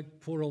boxer, like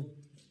poor old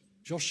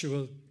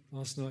Joshua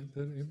last night.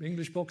 The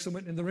English boxer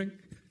went in the ring,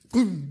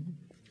 boom,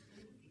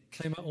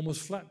 came out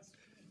almost flat.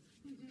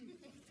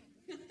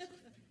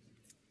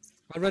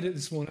 I read it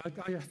this morning.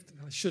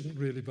 I shouldn't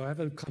really, but I have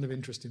a kind of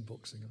interest in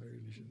boxing. I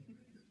really shouldn't.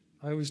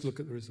 I always look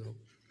at the result.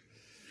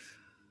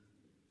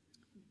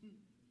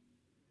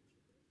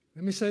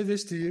 Let me say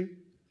this to you.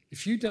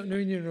 If you don't know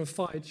you're in a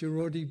fight, you're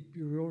already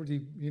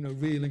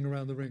reeling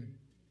around the ring,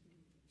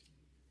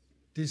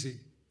 dizzy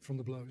from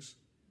the blows,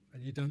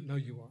 and you don't know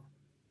you are.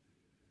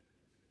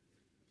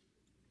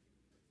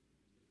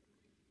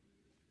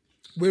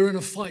 We're in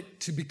a fight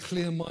to be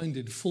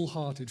clear-minded,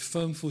 full-hearted,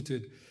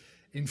 firm-footed,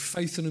 in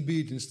faith and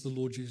obedience to the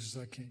Lord Jesus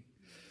our King.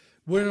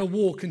 We're in a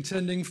war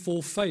contending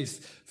for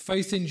faith.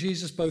 Faith in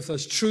Jesus both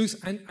as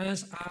truth and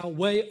as our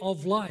way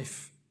of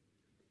life.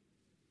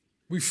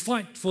 We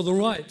fight for the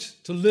right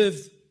to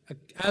live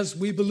as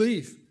we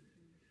believe,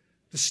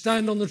 to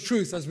stand on the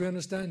truth as we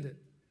understand it,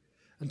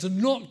 and to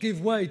not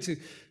give way to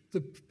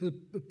the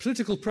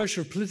political pressure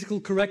of political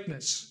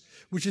correctness,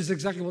 which is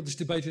exactly what this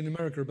debate in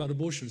America about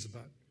abortion is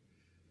about.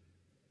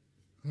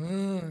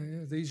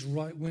 These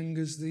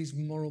right-wingers, these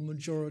moral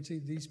majority,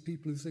 these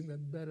people who think they're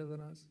better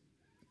than us.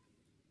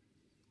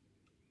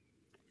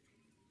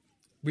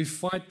 We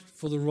fight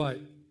for the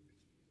right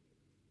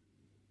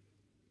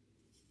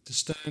to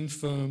stand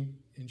firm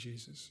in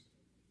Jesus.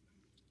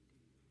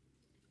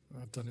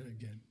 I've done it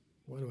again.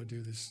 Why do I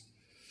do this?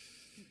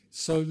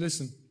 So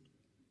listen,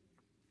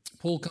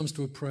 Paul comes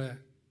to a prayer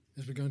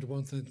as we go into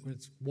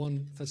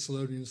 1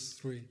 Thessalonians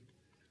 3.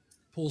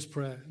 Paul's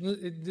prayer.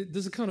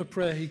 There's a kind of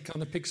prayer he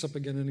kind of picks up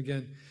again and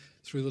again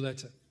through the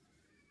letter.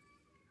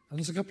 And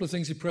there's a couple of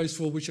things he prays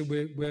for, which are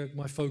where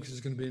my focus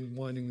is going to be in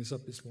winding this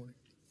up this morning.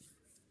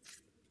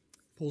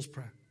 Paul's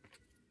prayer.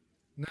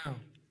 Now,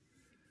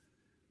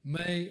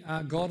 may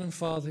our God and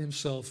Father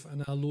himself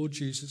and our Lord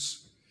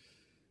Jesus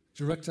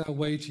direct our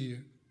way to you.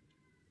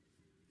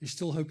 He's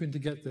still hoping to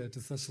get there to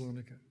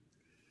Thessalonica.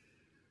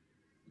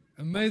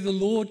 And may the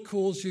Lord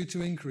cause you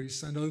to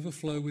increase and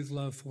overflow with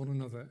love for one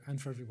another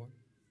and for everyone,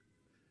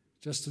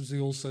 just as we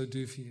also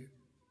do for you.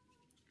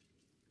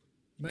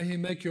 May he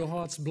make your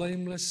hearts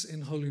blameless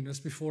in holiness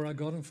before our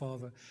God and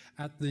Father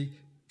at the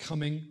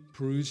coming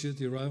parousia,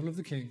 the arrival of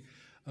the King,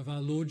 of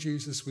our Lord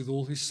Jesus with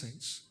all his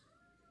saints.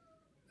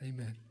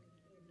 Amen.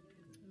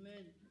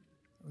 Amen.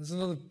 There's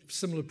another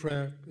similar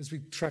prayer as we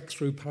track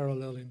through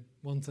parallel in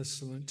 2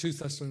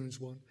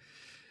 Thessalonians 1.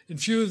 In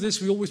view of this,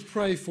 we always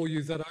pray for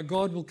you that our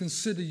God will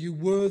consider you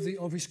worthy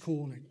of his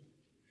calling,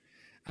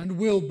 and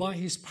will, by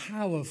his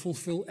power,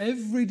 fulfill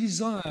every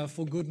desire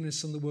for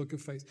goodness and the work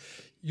of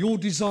faith. Your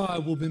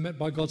desire will be met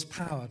by God's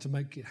power to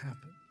make it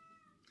happen,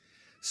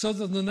 so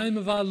that the name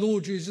of our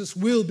Lord Jesus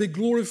will be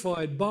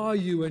glorified by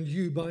you and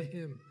you by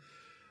him,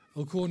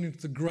 according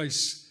to the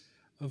grace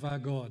of our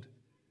God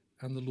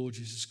and the Lord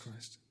Jesus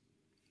Christ.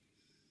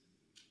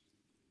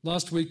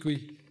 Last week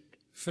we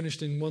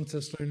finished in 1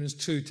 Thessalonians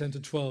 2, 10 to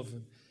 12,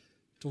 and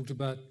talked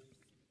about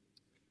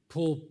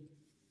Paul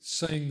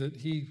saying that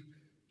he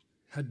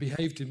had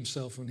behaved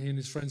himself, and he and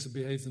his friends had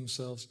behaved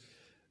themselves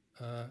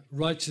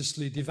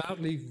righteously,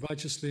 devoutly,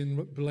 righteously,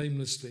 and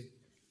blamelessly,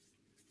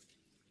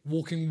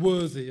 walking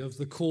worthy of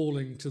the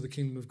calling to the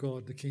kingdom of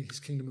God, his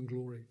kingdom and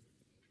glory.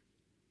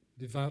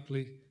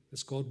 Devoutly,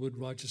 as God would,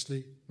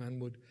 righteously, man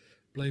would,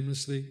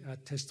 blamelessly, our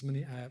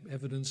testimony, our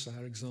evidence,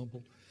 our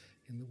example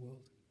in the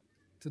world.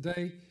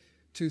 Today,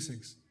 two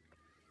things.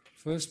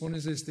 First one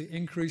is this, the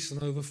increase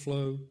and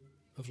overflow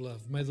of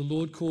love. May the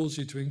Lord cause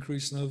you to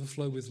increase and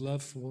overflow with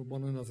love for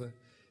one another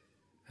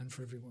and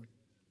for everyone.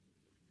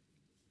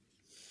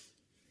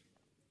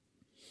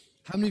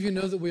 How many of you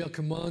know that we are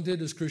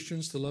commanded as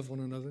Christians to love one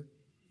another?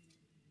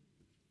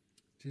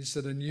 Jesus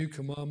said a new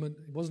commandment.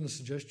 It wasn't a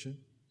suggestion.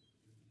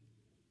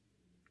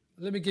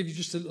 Let me give you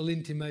just a little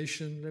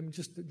intimation. Let me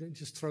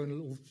just throw in a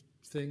little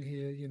thing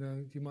here,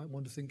 you might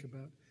want to think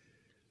about.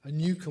 A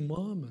new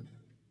commandment.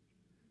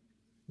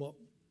 What?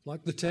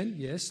 Like the 10?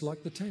 Yes,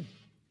 like the 10.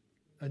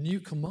 A new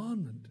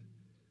commandment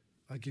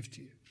I give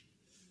to you,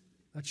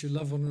 that you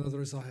love one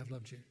another as I have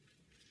loved you.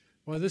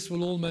 By this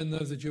will all men know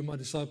that you're my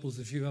disciples,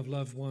 if you have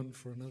loved one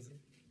for another.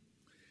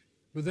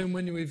 But then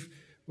when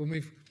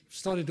we've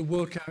started to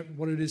work out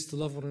what it is to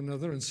love one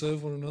another and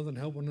serve one another and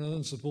help one another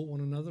and support one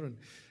another and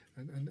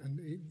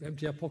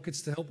empty our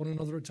pockets to help one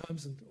another at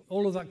times and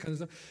all of that kind of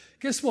stuff,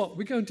 guess what?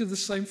 We're going to do the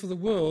same for the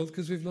world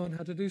because we've learned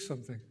how to do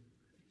something.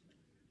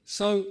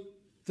 So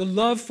the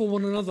love for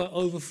one another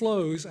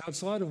overflows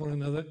outside of one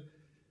another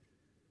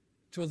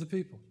to other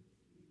people.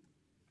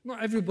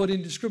 Not everybody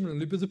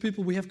indiscriminately, but the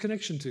people we have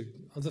connection to,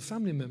 other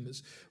family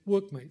members,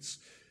 workmates,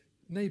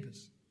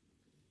 neighbors.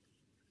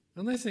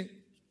 And they think,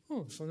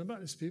 oh, something about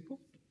these people.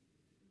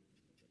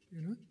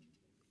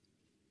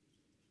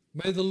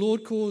 May the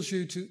Lord cause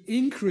you to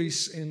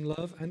increase in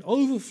love and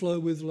overflow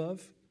with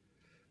love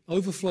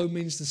Overflow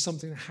means there's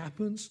something that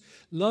happens.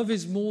 Love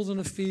is more than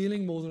a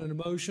feeling, more than an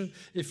emotion.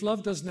 If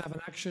love doesn't have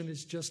an action,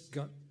 it's just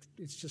gut,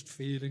 it's just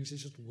feelings,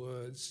 it's just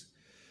words.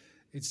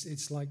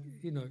 It's like,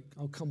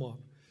 oh, come on.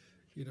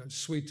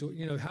 Sweet talk.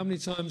 How many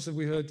times have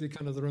we heard the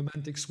kind of the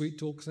romantic sweet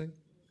talk thing?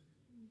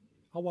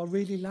 Oh, I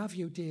really love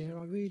you, dear.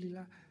 I really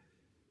love.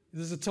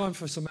 There's a time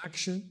for some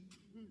action,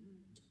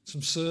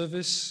 some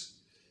service,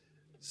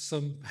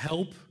 some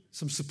help,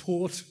 some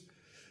support,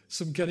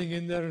 some getting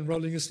in there and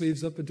rolling your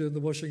sleeves up and doing the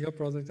washing up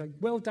rather than,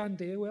 well done,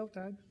 dear, well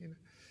done.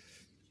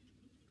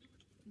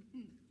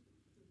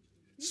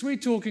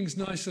 Sweet talking's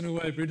nice in a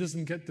way, but it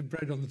doesn't get the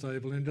bread on the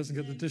table and it doesn't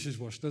get the dishes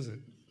washed, does it?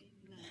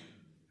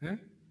 Yeah?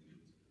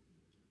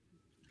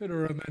 Bit of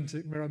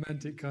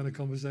romantic kind of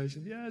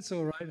conversation. Yeah, it's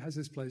all right, it has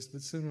its place,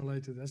 but sooner or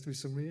later there has to be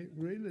some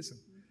realism.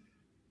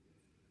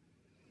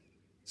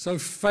 So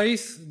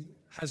faith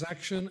has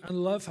action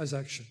and love has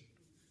action.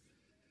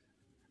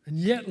 And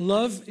yet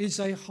love is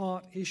a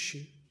heart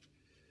issue.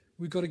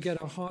 We've got to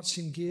get our hearts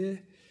in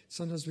gear.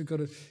 Sometimes we've got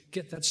to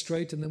get that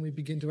straight and then we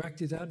begin to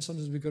act it out. And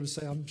sometimes we've got to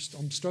say, I'm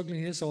struggling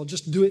here, so I'll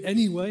just do it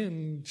anyway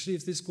and see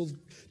if this will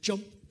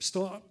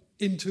start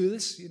into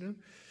this,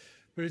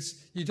 But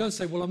you don't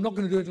say, well, I'm not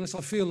going to do it unless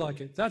I feel like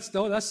it. That's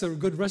a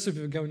good recipe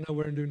for going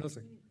nowhere and doing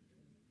nothing.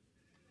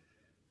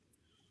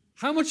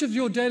 How much of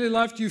your daily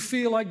life do you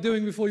feel like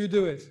doing before you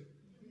do it?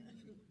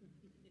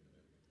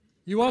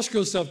 You ask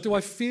yourself, do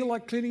I feel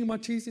like cleaning my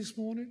teeth this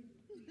morning?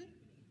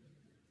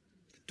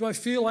 Do I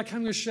feel like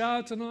having a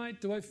shower tonight?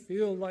 Do I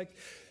feel like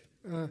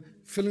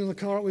filling the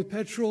car up with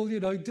petrol? You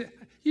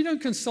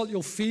don't consult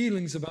your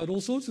feelings about all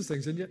sorts of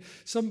things. And yet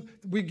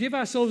we give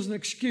ourselves an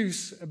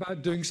excuse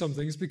about doing some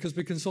things because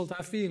we consult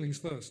our feelings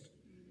first.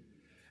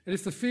 And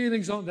if the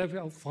feelings aren't there,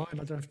 oh, fine,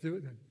 I don't have to do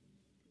it then.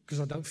 Because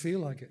I don't feel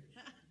like it.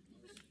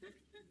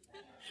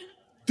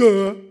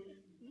 Duh.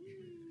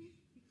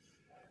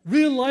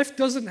 Real life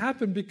doesn't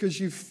happen because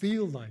you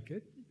feel like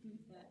it.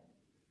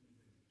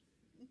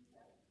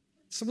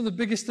 Some of the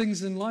biggest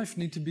things in life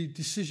need to be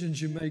decisions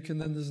you make,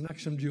 and then there's an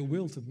action to your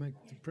will to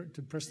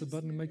press the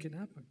button and make it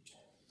happen.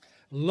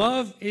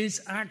 Love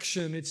is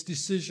action, it's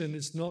decision,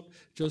 it's not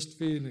just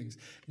feelings.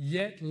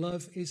 Yet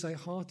love is a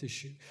heart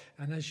issue.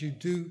 And as you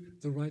do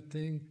the right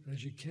thing, and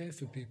as you care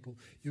for people,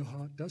 your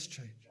heart does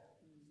change.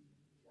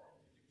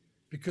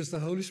 Because the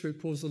Holy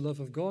Spirit pours the love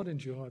of God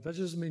into your heart. That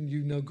doesn't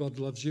mean God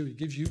loves you. He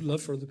gives you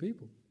love for other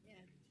people.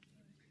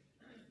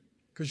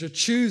 Because you're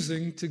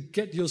choosing to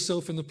get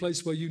yourself in the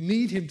place where you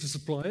need Him to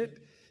supply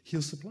it,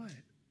 He'll supply it.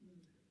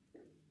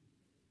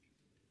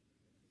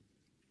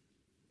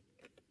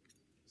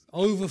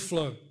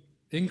 Overflow,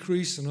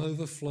 increase and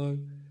overflow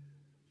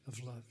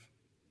of love.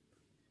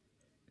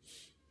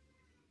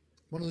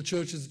 One of the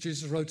churches that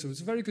Jesus wrote to, it's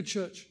a very good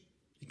church.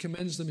 He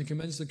commends them,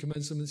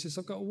 and says,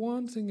 I've got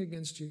one thing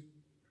against you.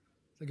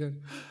 They go,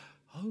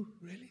 oh,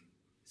 really?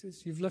 He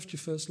says, you've left your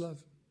first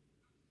love.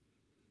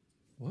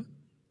 What?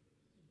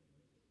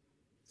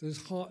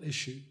 There's a heart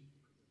issue.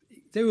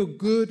 They were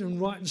good and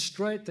right and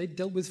straight. They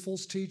dealt with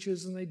false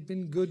teachers and they'd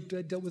been good.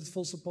 They dealt with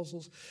false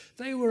apostles.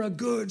 They were a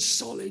good,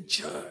 solid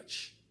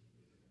church.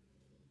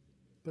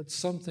 But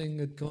something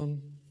had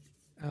gone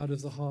out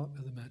of the heart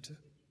of the matter.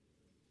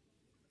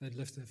 They'd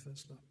left their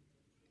first love.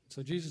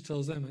 So Jesus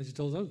tells them, as He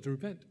tells others, to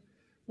repent.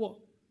 What?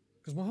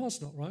 Because my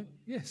heart's not right?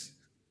 Yes.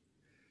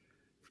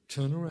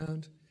 Turn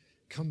around,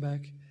 come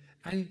back.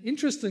 And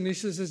interestingly, He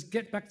says,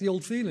 get back the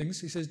old feelings.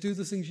 He says, do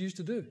the things you used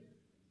to do.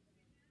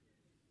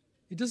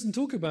 He doesn't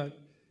talk about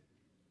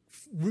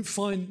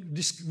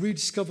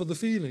rediscover the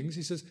feelings.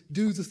 He says,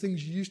 do the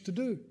things you used to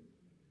do.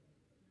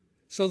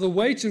 So the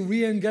way to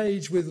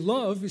re-engage with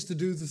love is to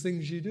do the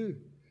things you do.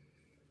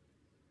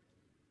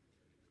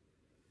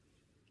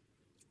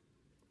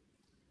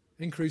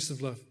 Increase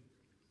of love.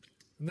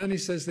 And then He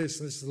says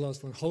this is the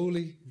last one,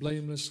 holy,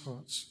 blameless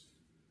hearts.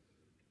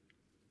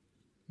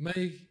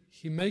 May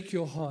He make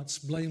your hearts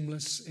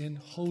blameless in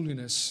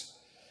holiness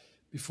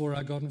before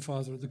our God and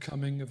Father at the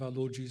coming of our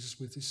Lord Jesus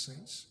with His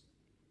saints.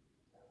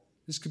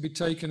 This could be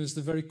taken as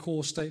the very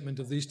core statement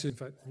of these two. In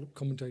fact,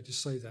 commentators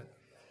say that.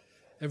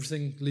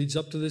 Everything leads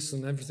up to this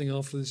and everything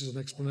after this is an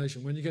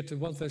explanation. When you get to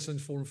 1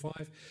 Thessalonians 4 and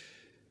 5,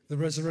 the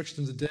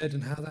resurrection of the dead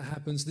and how that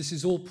happens, this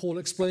is all Paul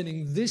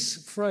explaining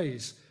this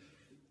phrase,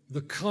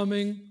 the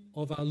coming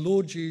of our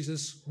Lord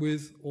Jesus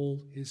with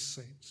all His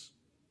saints.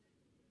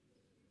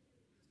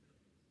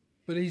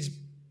 But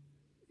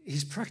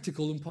he's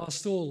practical and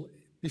pastoral.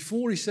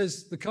 Before he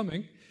says the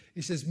coming,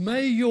 he says,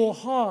 may your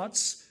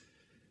hearts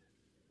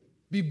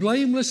be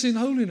blameless in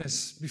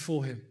holiness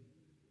before Him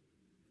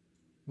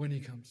when He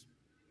comes.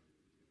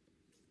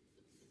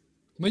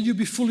 May you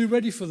be fully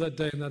ready for that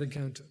day and that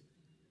encounter.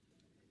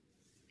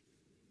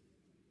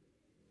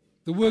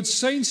 The word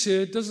saints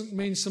here doesn't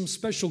mean some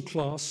special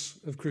class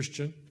of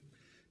Christian.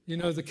 You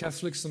know, the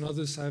Catholics and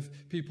others have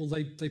people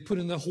they put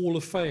in their hall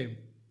of fame.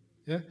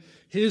 Yeah?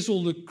 Here's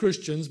all the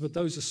Christians, but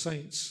those are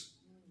saints.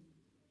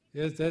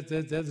 Yeah, they're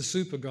the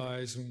super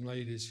guys and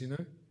ladies, you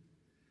know.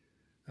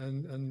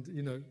 And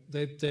you know,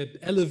 they're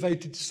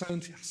elevated to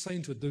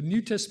sainthood. The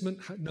New Testament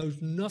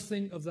knows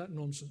nothing of that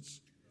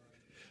nonsense.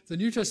 The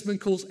New Testament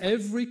calls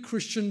every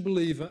Christian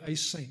believer a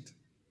saint.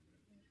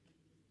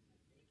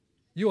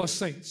 You are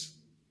saints.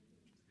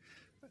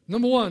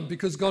 Number one,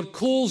 because God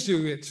calls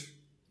you it,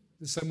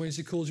 the same way as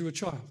he calls you a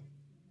child.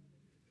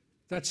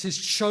 That's his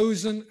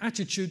chosen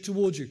attitude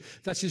towards you.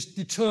 That's his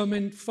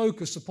determined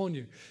focus upon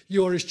you.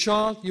 You are his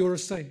child, you are a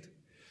saint.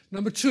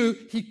 Number two,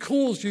 he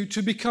calls you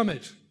to become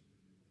it.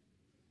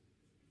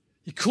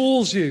 He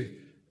calls you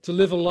to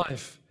live a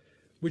life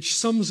which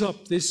sums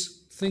up this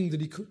thing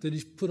that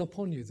he's put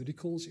upon you, that he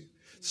calls you.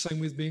 Same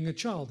with being a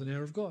child, an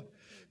heir of God.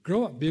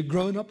 Grow up, be a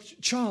grown-up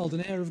child,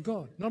 an heir of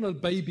God. Not a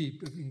baby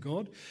in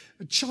God,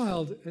 a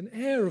child, an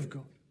heir of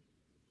God.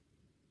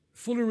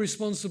 Fully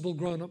responsible,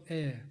 grown-up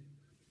heir.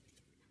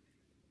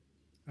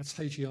 That's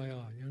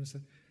H-E-I-R, you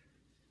understand?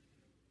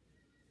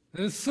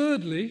 And then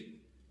thirdly,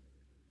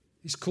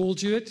 he's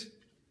called you it.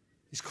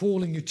 He's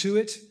calling you to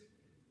it.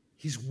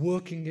 He's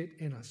working it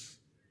in us.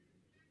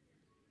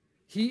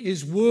 He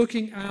is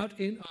working out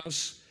in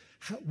us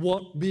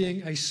what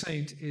being a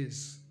saint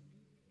is.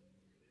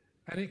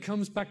 And it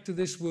comes back to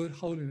this word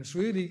holiness.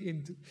 Really,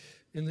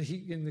 in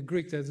the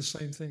Greek, they're the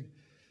same thing.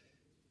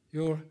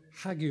 You're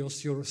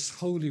hagios, you're a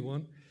holy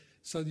one,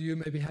 so that you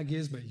may be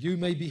hagiasme. You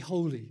may be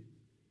holy.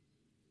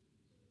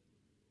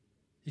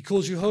 He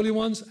calls you holy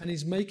ones, and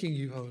he's making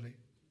you holy.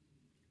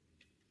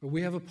 But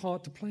we have a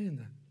part to play in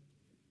that.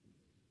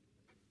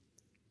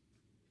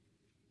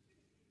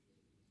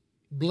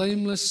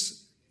 Blameless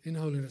in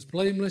holiness.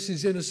 Blameless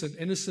is innocent,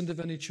 innocent of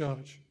any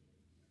charge.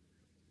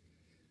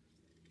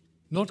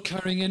 Not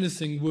carrying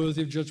anything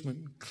worthy of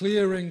judgment.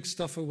 Clearing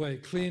stuff away,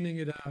 cleaning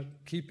it out,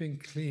 keeping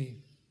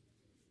clean.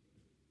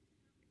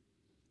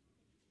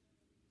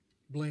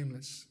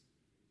 Blameless.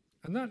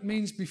 And that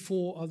means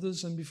before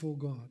others and before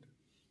God.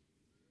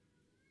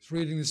 I was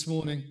reading this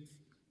morning,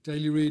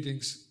 daily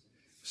readings,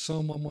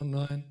 Psalm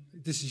 119.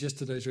 This is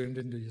yesterday's reading,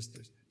 didn't do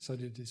yesterday, so I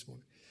did this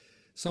morning.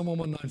 Psalm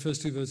 119,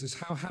 first two verses.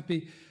 How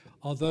happy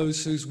are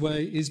those whose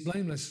way is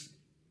blameless.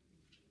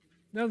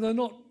 Now, they're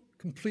not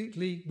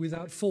completely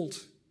without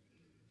fault,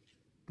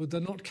 but they're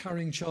not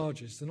carrying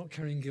charges. They're not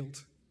carrying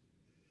guilt.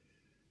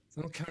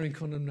 They're not carrying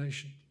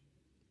condemnation.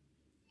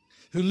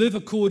 Who live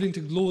according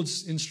to the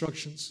Lord's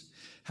instructions.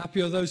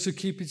 Happy are those who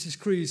keep his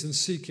decrees and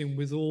seek him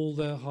with all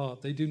their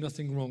heart. They do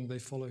nothing wrong. They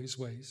follow his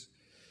ways.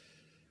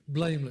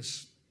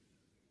 Blameless.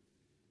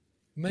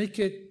 Make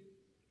it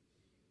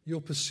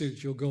your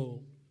pursuit, your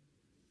goal,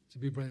 to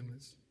be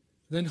blameless.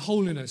 Then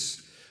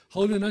holiness.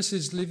 Holiness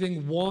is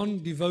living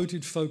one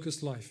devoted,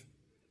 focused life.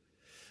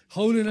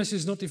 Holiness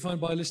is not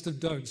defined by a list of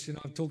don'ts. You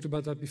know, I've talked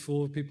about that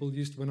before. People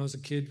used to, when I was a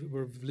kid,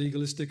 were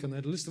legalistic and they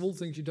had a list of all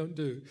things you don't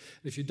do.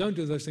 If you don't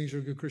do those things,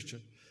 you're a good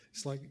Christian.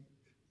 It's like, it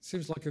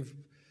seems like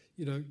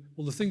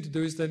well, the thing to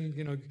do is then,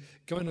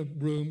 go in a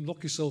room,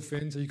 lock yourself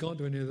in so you can't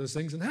do any of those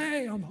things, and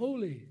hey, I'm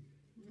holy.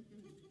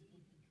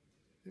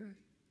 Yeah.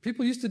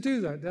 People used to do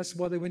that. That's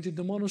why they went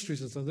into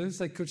monasteries and stuff.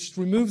 They could just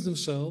remove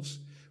themselves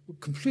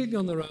completely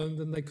on their own,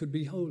 then they could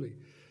be holy.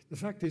 The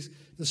fact is,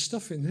 there's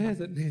stuff in there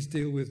that needs to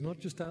deal with, not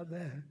just out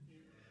there.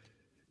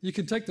 You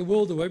can take the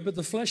world away, but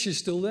the flesh is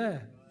still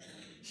there.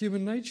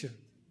 Human nature.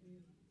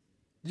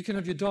 You can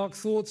have your dark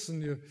thoughts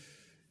and your,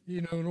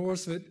 and all the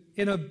rest of it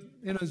in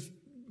a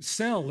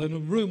cell, in a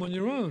room on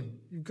your own.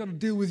 You've got to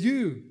deal with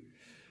you.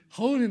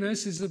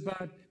 Holiness is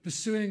about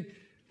pursuing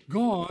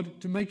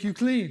God to make you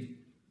clean.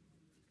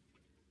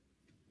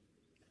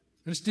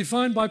 And it's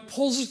defined by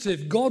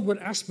positive, Godward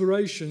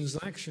aspirations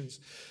and actions.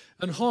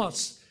 And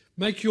hearts.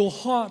 Make your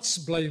hearts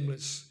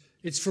blameless.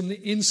 It's from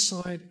the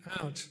inside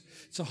out.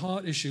 It's a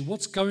heart issue.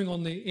 What's going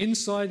on the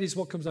inside is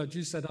what comes out.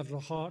 Jesus said, out of the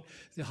heart,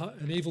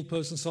 an evil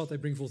person's heart, they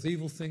bring forth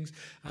evil things.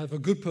 Out of a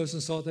good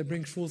person's heart, they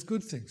bring forth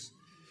good things.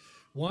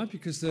 Why?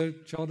 Because they're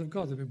a child of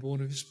God. They've been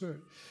born of his Spirit.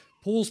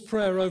 Paul's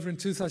prayer over in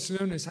 2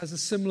 Thessalonians has a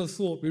similar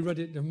thought. We read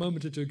it a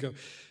moment or two ago.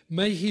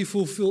 May he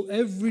fulfill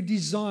every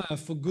desire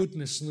for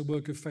goodness in the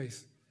work of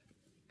faith.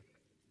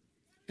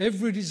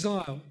 Every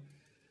desire.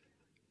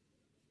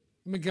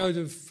 Let me go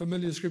to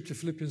familiar scripture,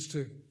 Philippians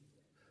 2.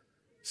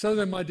 So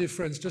then, my dear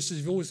friends, just as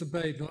you've always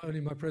obeyed, not only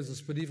in my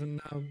presence, but even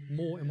now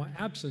more in my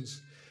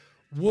absence,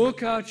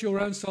 work out your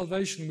own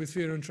salvation with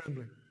fear and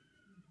trembling.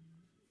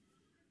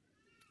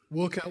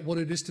 Work out what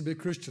it is to be a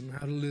Christian,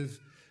 how to live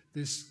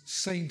this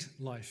saint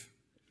life.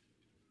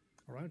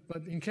 All right?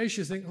 But in case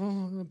you think,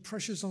 oh,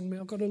 pressure's on me,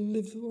 I've got to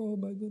live, oh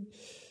my God.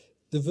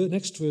 The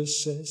next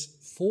verse says,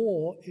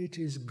 for it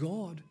is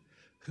God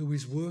who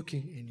is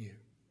working in you,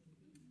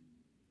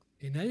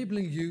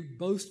 enabling you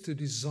both to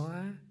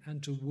desire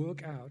and to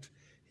work out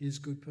his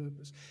good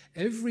purpose.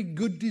 Every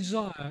good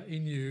desire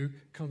in you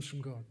comes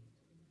from God.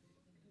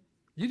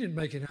 You didn't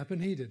make it happen,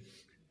 he did.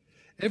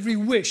 Every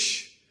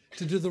wish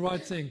to do the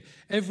right thing,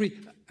 every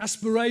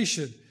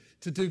aspiration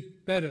to do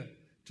better,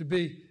 to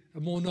be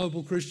a more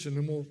noble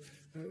Christian,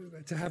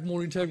 to have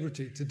more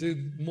integrity, to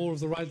do more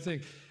of the right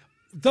thing.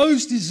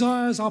 Those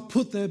desires are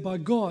put there by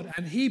God,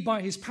 and he,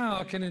 by his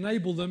power, can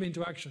enable them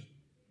into action.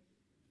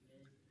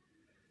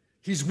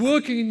 He's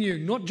working in you,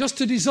 not just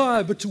to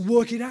desire, but to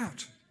work it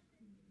out.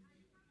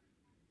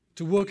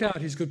 To work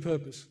out his good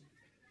purpose.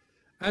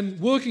 And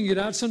working it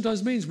out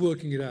sometimes means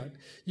working it out.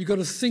 You've got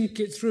to think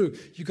it through.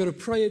 You've got to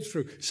pray it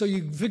through. So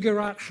you figure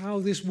out how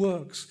this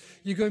works.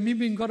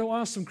 Maybe you've got to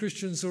ask some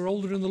Christians who are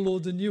older in the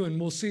Lord than you and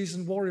more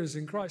seasoned warriors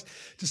in Christ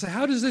to say,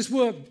 how does this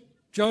work?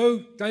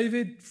 Joe,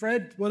 David,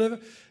 Fred, whatever.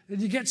 And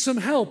you get some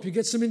help. You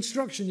get some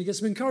instruction. You get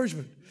some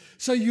encouragement.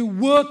 So you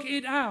work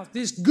it out.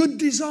 This good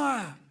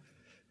desire,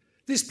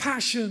 this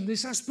passion,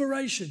 this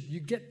aspiration,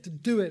 you get to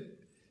do it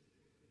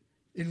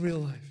in real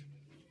life.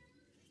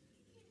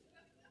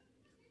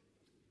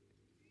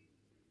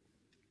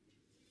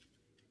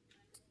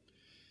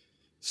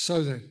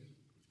 So then,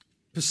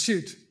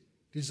 pursuit,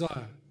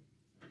 desire.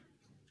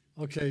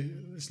 Okay,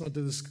 let's not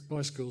do this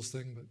bicycles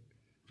thing, but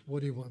what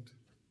do you want?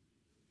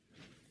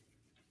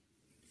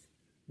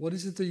 What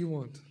is it that you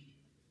want?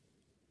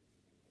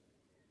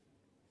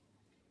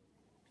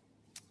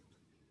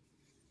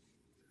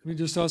 Let me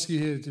just ask you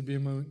here to be a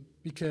moment.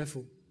 Be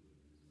careful.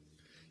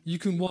 You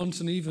can want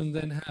and even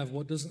then have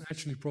what doesn't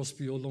actually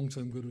prosper your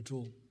long-term good at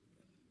all.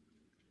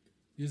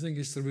 You think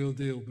it's the real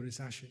deal, but it's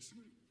ashes.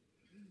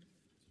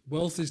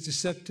 Wealth is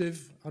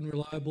deceptive,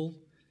 unreliable,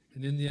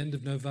 and in the end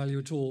of no value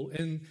at all.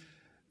 In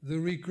the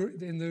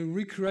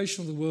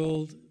recreation of the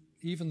world,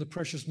 even the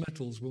precious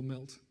metals will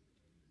melt.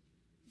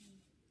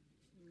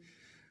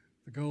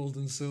 The gold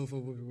and silver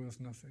will be worth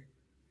nothing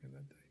in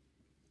that day.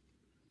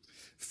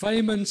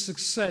 Fame and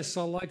success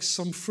are like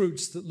some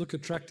fruits that look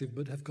attractive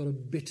but have got a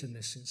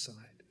bitterness inside.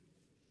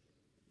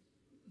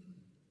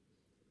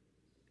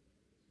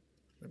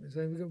 Let me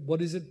say,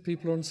 what is it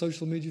people are on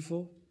social media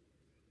for?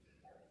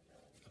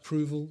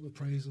 Approval,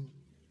 appraisal.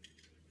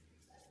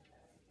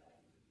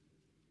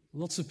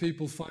 Lots of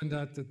people find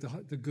out that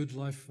the good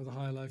life or the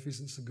high life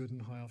isn't so good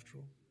and high after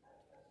all.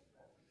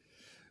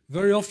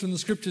 Very often the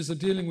scriptures are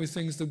dealing with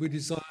things that we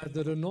desire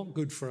that are not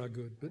good for our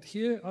good. But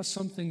here are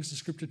some things the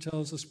scripture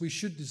tells us we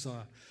should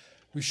desire,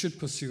 we should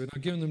pursue. And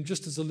I've given them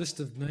just as a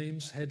list of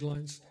names,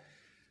 headlines,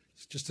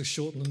 just to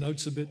shorten the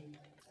notes a bit.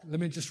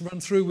 Let me just run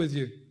through with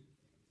you.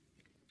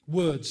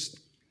 Words.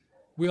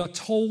 We are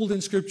told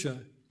in scripture,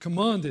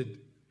 commanded,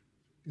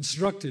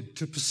 instructed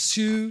to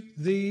pursue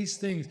these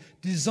things,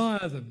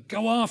 desire them,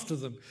 go after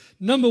them.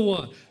 Number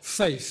one,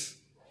 faith,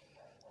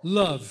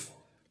 love,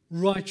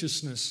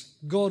 righteousness,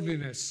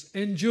 godliness,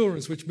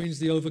 endurance, which means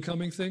the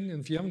overcoming thing.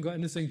 And if you haven't got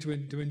anything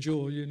to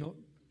endure, you're not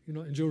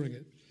enduring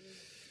it.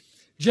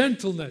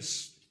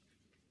 Gentleness,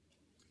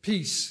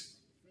 peace.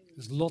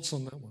 There's lots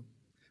on that one.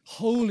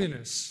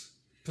 Holiness,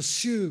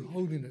 pursue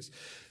holiness.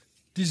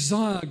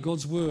 Desire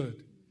God's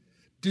word.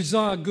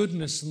 Desire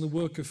goodness and the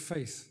work of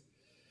faith.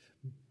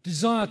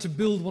 Desire to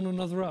build one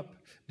another up.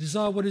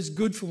 Desire what is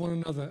good for one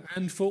another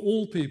and for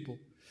all people.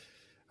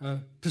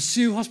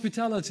 Pursue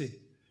hospitality.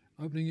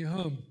 Opening your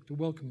home to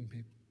welcome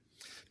people.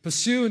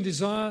 Pursue and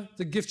desire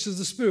the gifts of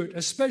the Spirit,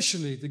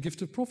 especially the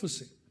gift of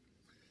prophecy.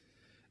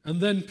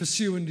 And then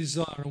pursue and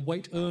desire and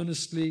wait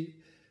earnestly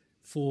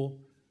for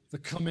the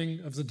coming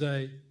of the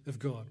day of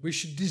God. We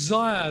should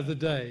desire the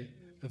day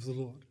of the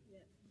Lord.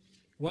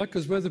 Why?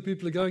 Because whether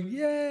people are going,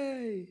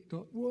 yay,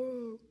 not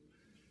whoa.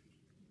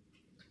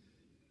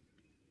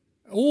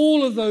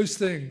 All of those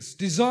things,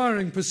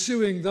 desiring,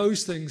 pursuing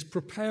those things,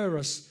 prepare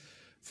us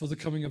for the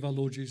coming of our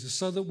Lord Jesus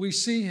so that we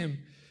see him.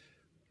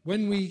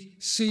 When we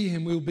see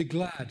him, we'll be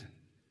glad,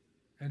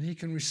 and he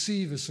can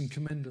receive us and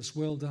commend us.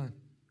 Well done,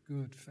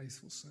 good,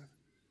 faithful servant.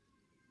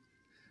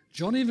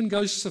 John even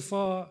goes so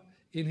far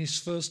in his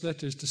first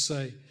letters to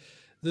say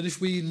that if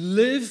we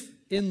live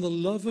in the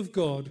love of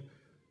God,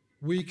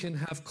 we can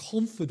have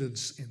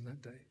confidence in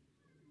that day.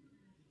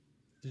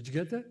 Did you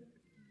get that?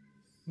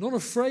 Not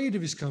afraid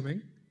of his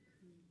coming,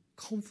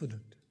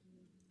 confident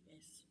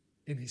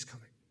in his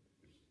coming.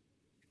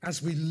 As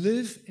we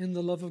live in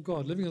the love of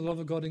God. Living in the love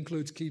of God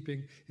includes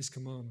keeping his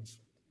commandments,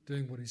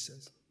 doing what he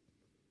says.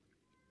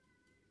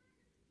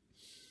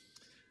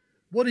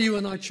 What are you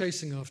and I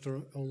chasing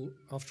after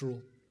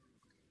all?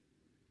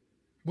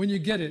 When you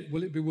get it,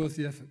 will it be worth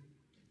the effort?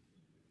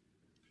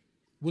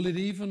 Will it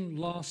even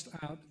last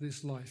out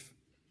this life?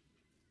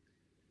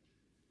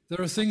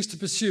 There are things to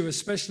pursue,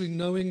 especially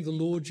knowing the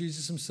Lord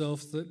Jesus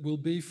himself, that will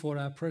be for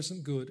our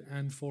present good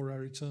and for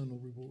our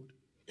eternal reward.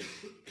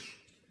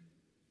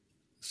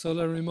 So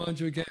let me remind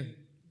you again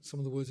some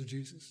of the words of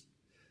Jesus.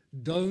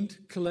 Don't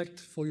collect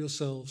for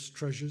yourselves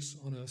treasures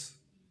on earth,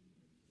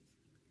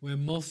 where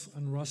moth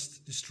and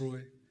rust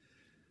destroy,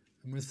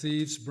 and where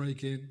thieves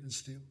break in and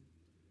steal.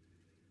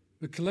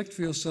 But collect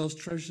for yourselves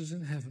treasures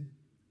in heaven,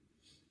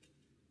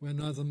 where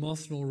neither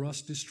moth nor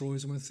rust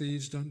destroys, and where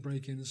thieves don't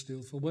break in and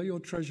steal. For where your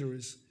treasure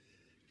is,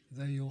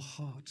 there your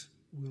heart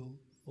will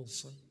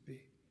also be.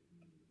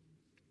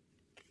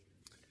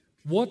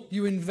 What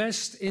you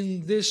invest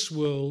in this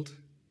world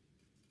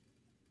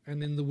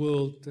and in the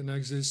world that now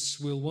exists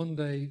will one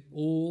day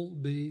all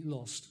be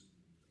lost.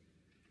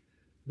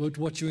 But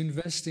what you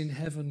invest in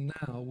heaven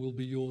now will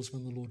be yours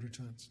when the Lord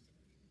returns.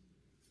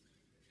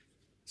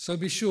 So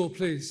be sure,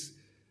 please,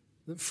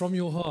 that from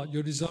your heart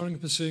you're desiring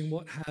and pursuing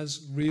what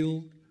has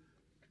real,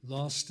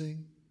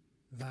 lasting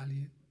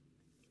value.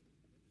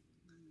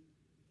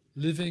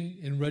 Living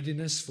in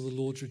readiness for the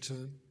Lord's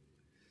return.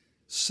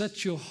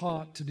 Set your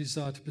heart to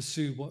desire to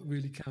pursue what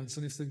really counts.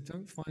 And if they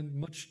don't find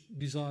much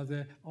desire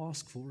there,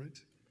 ask for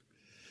it.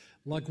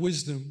 Like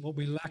wisdom, what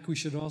we lack, we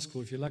should ask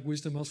for. If you lack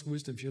wisdom, ask for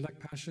wisdom. If you lack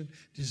passion,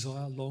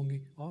 desire,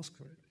 longing, ask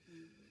for it.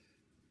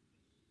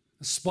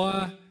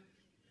 Aspire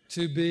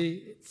to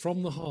be,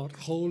 from the heart,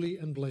 holy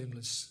and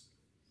blameless,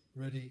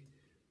 ready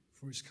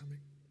for his coming.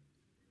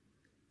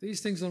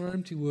 These things are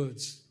empty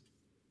words.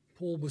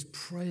 Paul was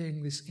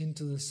praying this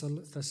into the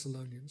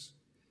Thessalonians.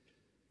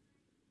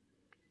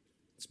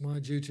 It's my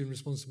duty and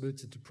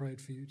responsibility to pray it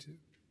for you too.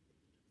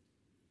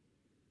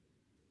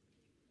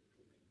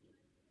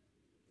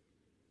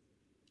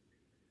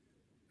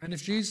 And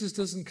if Jesus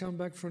doesn't come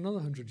back for another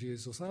 100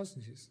 years or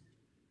 1,000 years,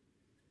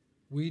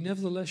 we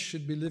nevertheless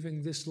should be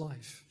living this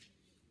life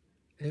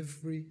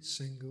every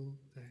single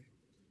day.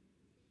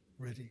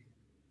 Ready,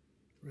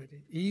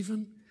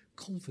 even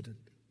confident.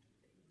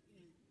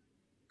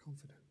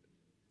 Confident.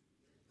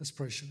 Let's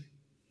pray, shall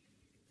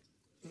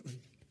we?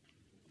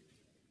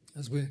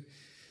 As we're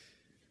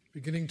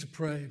beginning to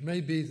pray, it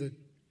may be that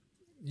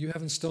you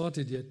haven't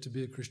started yet to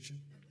be a Christian.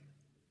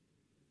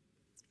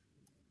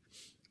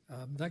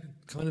 That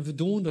kind of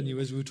dawned on you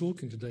as we were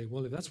talking today.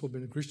 Well, if that's what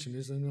being a Christian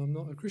is, then I'm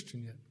not a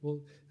Christian yet. Well,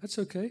 that's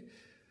okay.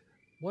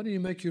 Why don't you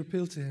make your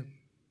appeal to him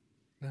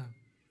now?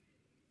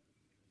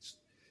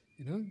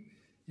 You know,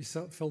 you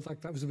felt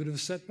like that was a bit of a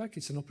setback.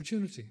 It's an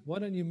opportunity. Why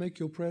don't you make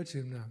your prayer to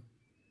him now?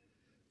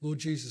 Lord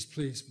Jesus,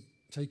 please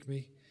take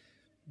me,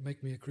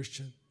 make me a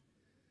Christian.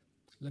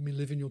 Let me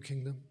live in your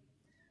kingdom.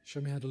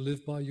 Show me how to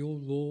live by your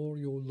law,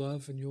 your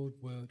love, and your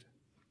word.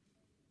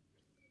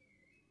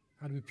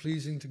 How to be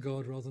pleasing to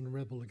God rather than a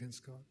rebel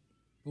against God.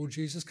 Lord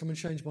Jesus, come and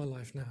change my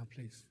life now,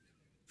 please,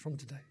 from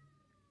today.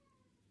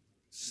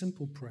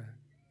 Simple prayer.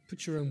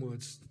 Put your own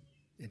words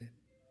in it.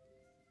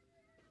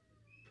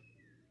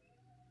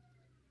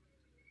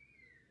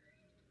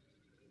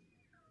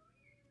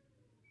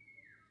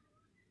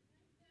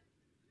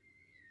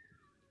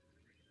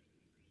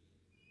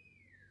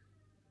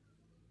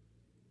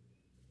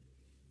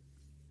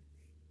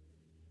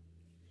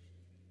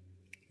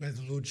 May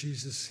the Lord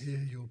Jesus hear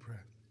your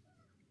prayer.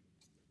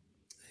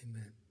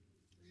 Amen.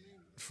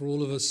 For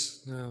all of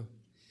us now,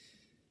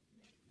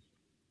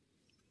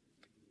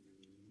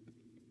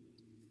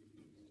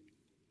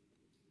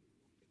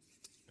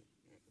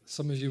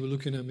 some of you were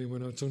looking at me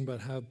when I was talking about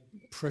how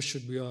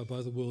pressured we are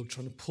by the world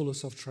trying to pull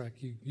us off track.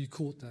 You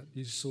caught that.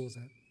 You saw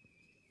that.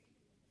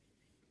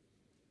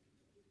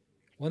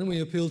 Why don't we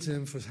appeal to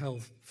him for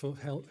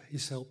help,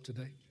 his help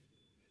today?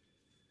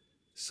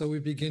 So we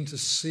begin to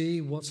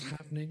see what's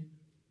happening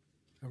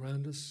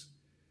around us.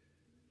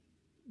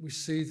 We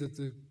see that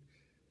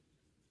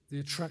the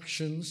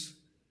attractions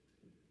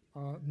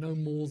are no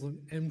more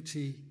than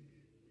empty.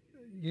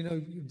 You know,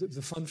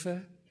 the fun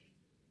fair,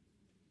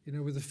 you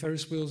know, with the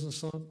Ferris wheels and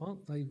so on,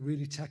 aren't they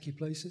really tacky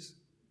places?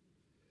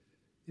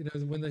 You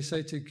know, when they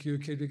say to your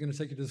kid, we're going to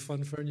take you to the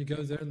fun fair, and you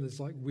go there and there's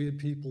like weird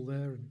people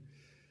there and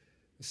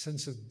a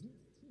sense of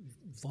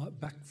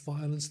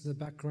violence in the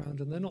background,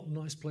 and they're not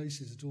nice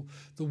places at all.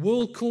 The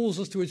world calls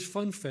us to its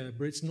fun fair,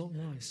 but it's not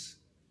nice.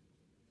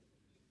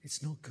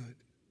 It's not good.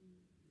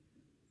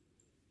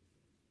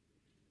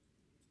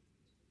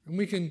 And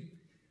we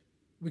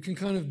can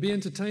kind of be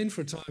entertained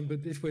for a time, but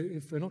if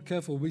we're not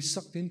careful, we're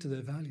sucked into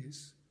their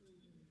values.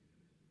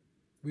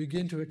 We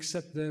begin to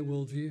accept their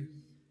worldview.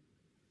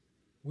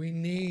 We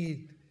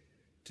need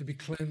to be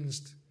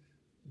cleansed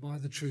by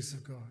the truth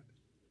of God.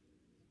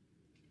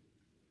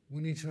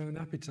 We need to have an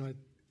appetite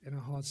in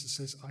our hearts that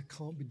says, I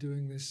can't be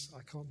doing this.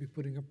 I can't be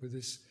putting up with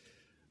this.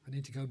 I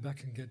need to go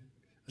back and get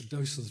a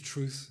dose of the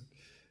truth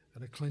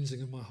and a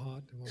cleansing of my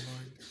heart and my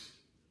mind.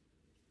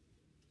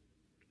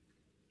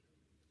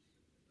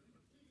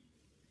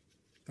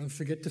 Don't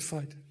forget to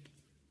fight.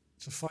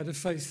 It's a fight of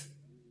faith.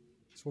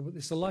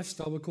 It's a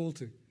lifestyle we're called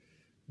to.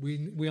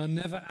 We are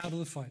never out of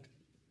the fight.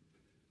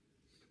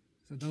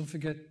 So don't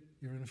forget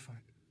you're in a fight.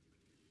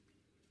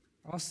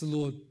 Ask the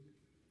Lord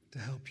to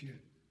help you,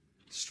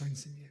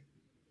 strengthen you,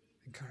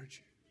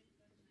 encourage you.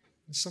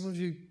 And some of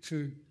you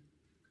too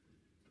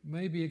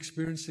may be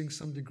experiencing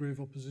some degree of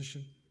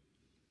opposition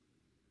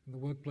in the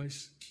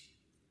workplace.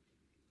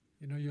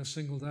 You know, you're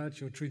singled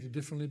out, you're treated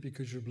differently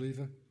because you're a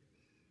believer.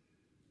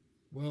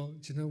 Well,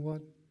 do you know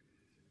what?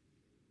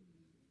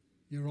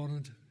 You're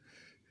honored.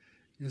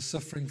 You're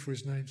suffering for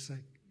his name's sake.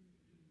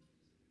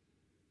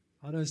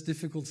 I know it's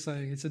difficult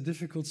saying. It's a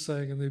difficult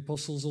saying, and the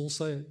apostles all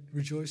say it.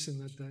 Rejoice in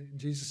that day. And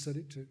Jesus said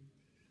it too.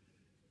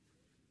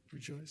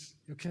 Rejoice.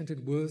 You're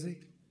counted worthy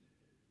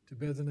to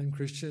bear the name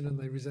Christian, and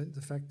they resent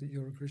the fact that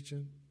you're a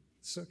Christian.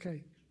 It's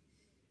okay.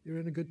 You're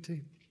in a good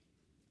team.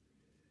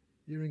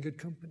 You're in good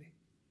company.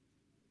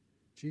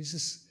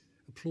 Jesus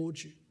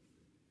applauds you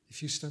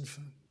if you stand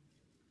firm.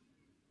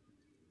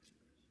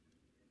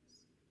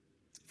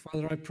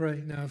 Father, I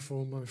pray now for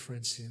all my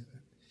friends here.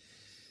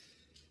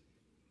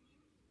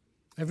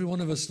 Every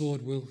one of us,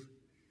 Lord, will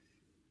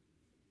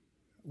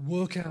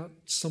work out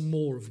some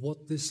more of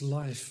what this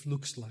life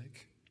looks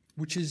like,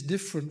 which is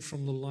different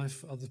from the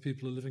life other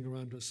people are living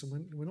around us.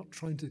 And we're not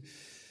trying to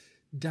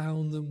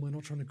down them. We're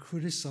not trying to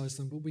criticize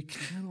them, but we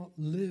cannot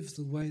live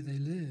the way they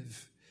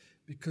live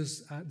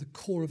because at the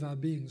core of our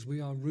beings,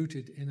 we are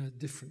rooted in a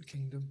different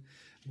kingdom.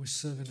 And we're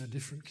serving a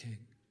different king.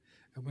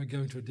 And we're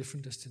going to a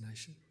different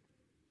destination.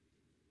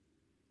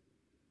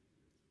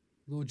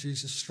 Lord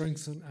Jesus,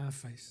 strengthen our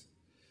faith.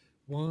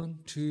 1,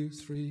 2,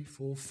 3,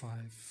 4, 5.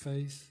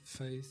 Faith,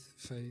 faith,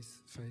 faith,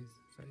 faith,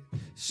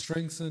 faith.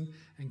 Strengthen,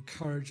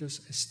 encourage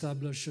us,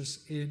 establish us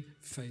in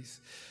faith.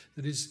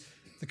 That is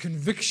the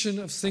conviction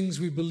of things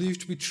we believe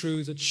to be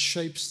true that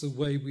shapes the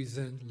way we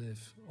then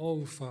live.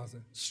 Oh,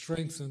 Father,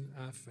 strengthen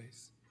our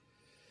faith.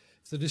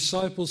 If the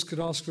disciples could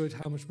ask for it,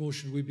 how much more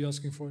should we be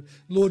asking for it?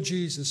 Lord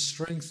Jesus,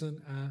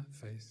 strengthen our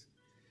faith.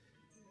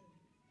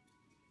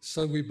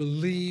 So we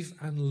believe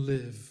and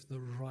live the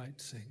right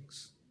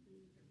things.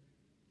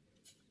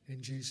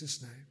 In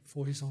Jesus' name,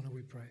 for his honor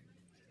we pray.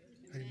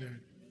 Amen.